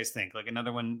season. What do you guys think? Like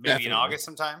another one maybe in August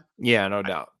sometime? Yeah, no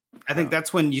doubt. I think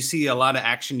that's when you see a lot of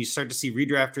action. You start to see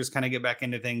redrafters kind of get back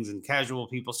into things and casual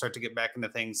people start to get back into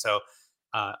things. So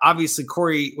obviously,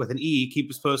 Corey with an E, keep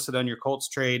us posted on your Colts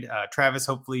trade. Travis,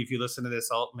 hopefully, if you listen to this,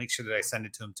 I'll make sure that I send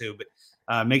it to him too.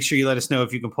 But make sure you let us know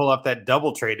if you can pull off that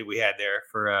double trade that we had there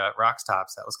for Rocks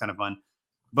Tops. That was kind of fun.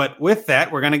 But with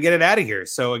that, we're going to get it out of here.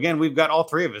 So again, we've got all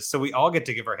three of us. So we all get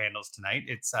to give our handles tonight.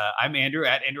 It's I'm Andrew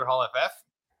at Andrew Hall FF.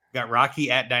 Got Rocky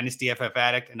at Dynasty FF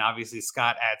Addict, and obviously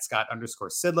Scott at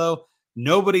Scott_Sidlow.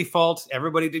 Nobody fault.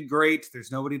 Everybody did great. There's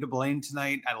nobody to blame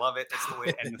tonight. I love it. That's the way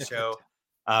to end the show.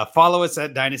 Follow us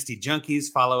at Dynasty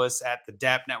Junkies. Follow us at the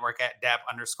DAP Network at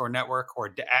DAP_Network or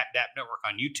at DAP Network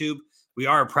on YouTube. We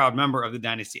are a proud member of the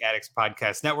Dynasty Addicts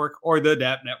Podcast Network, or the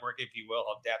DAP Network, if you will.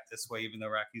 I'll DAP this way, even though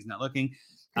Rocky's not looking.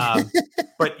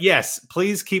 But yes,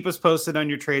 please keep us posted on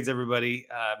your trades, everybody.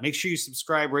 Make sure you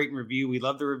subscribe, rate, and review. We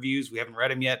love the reviews. We haven't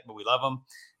read them yet, but we love them.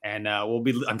 And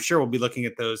I'm sure we'll be looking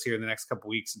at those here in the next couple of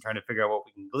weeks and trying to figure out what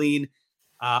we can glean.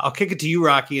 I'll kick it to you,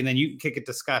 Rocky, and then you can kick it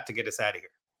to Scott to get us out of here.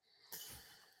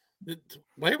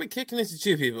 Why are we kicking it to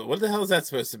two people? What the hell is that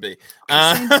supposed to be? You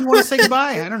want to say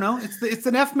goodbye? I don't know. It's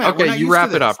an FMAT. Okay, you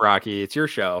wrap it up, Rocky. It's your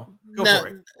show. Go for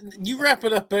it. You wrap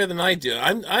it up better than I do.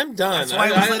 I'm done. That's why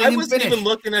I wasn't even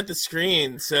looking at the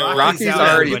screen. So Rocky's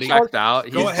already checked out.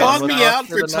 He's called me out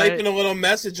for typing a little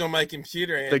message on my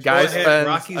computer. Andrew. The guy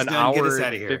spends an hour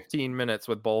and 15 minutes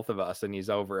with both of us, and he's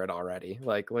over it already.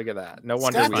 Like, look at that. No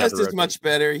wonder Scott does this much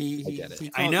better.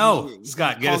 I know.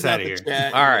 Scott, get us out of here.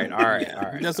 All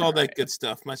right. He does all that good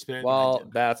stuff much better. Well,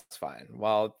 that's fine.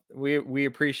 Well, we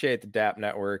appreciate the DAP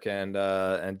Network and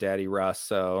Daddy Russ.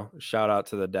 So shout out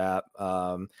to the DAP.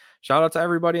 Shout out to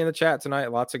everybody in the chat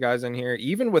tonight. Lots of guys in here.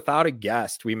 Even without a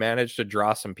guest, we managed to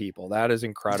draw some people. That is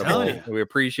incredible. We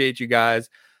appreciate you guys.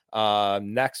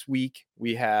 Next week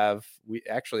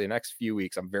the next few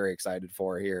weeks I'm very excited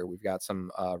for here. We've got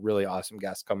some really awesome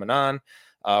guests coming on.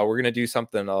 We're gonna do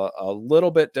something a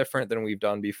little bit different than we've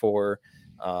done before.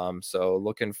 So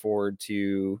looking forward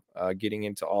to getting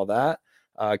into all that.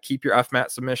 Keep your FMAT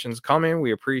submissions coming.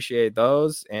 We appreciate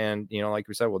those. And, like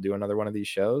we said, we'll do another one of these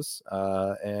shows.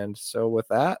 And so with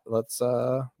that, let's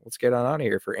get on out of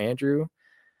here. For Andrew,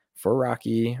 for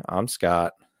Rocky, I'm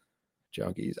Scott.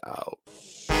 Junkies out.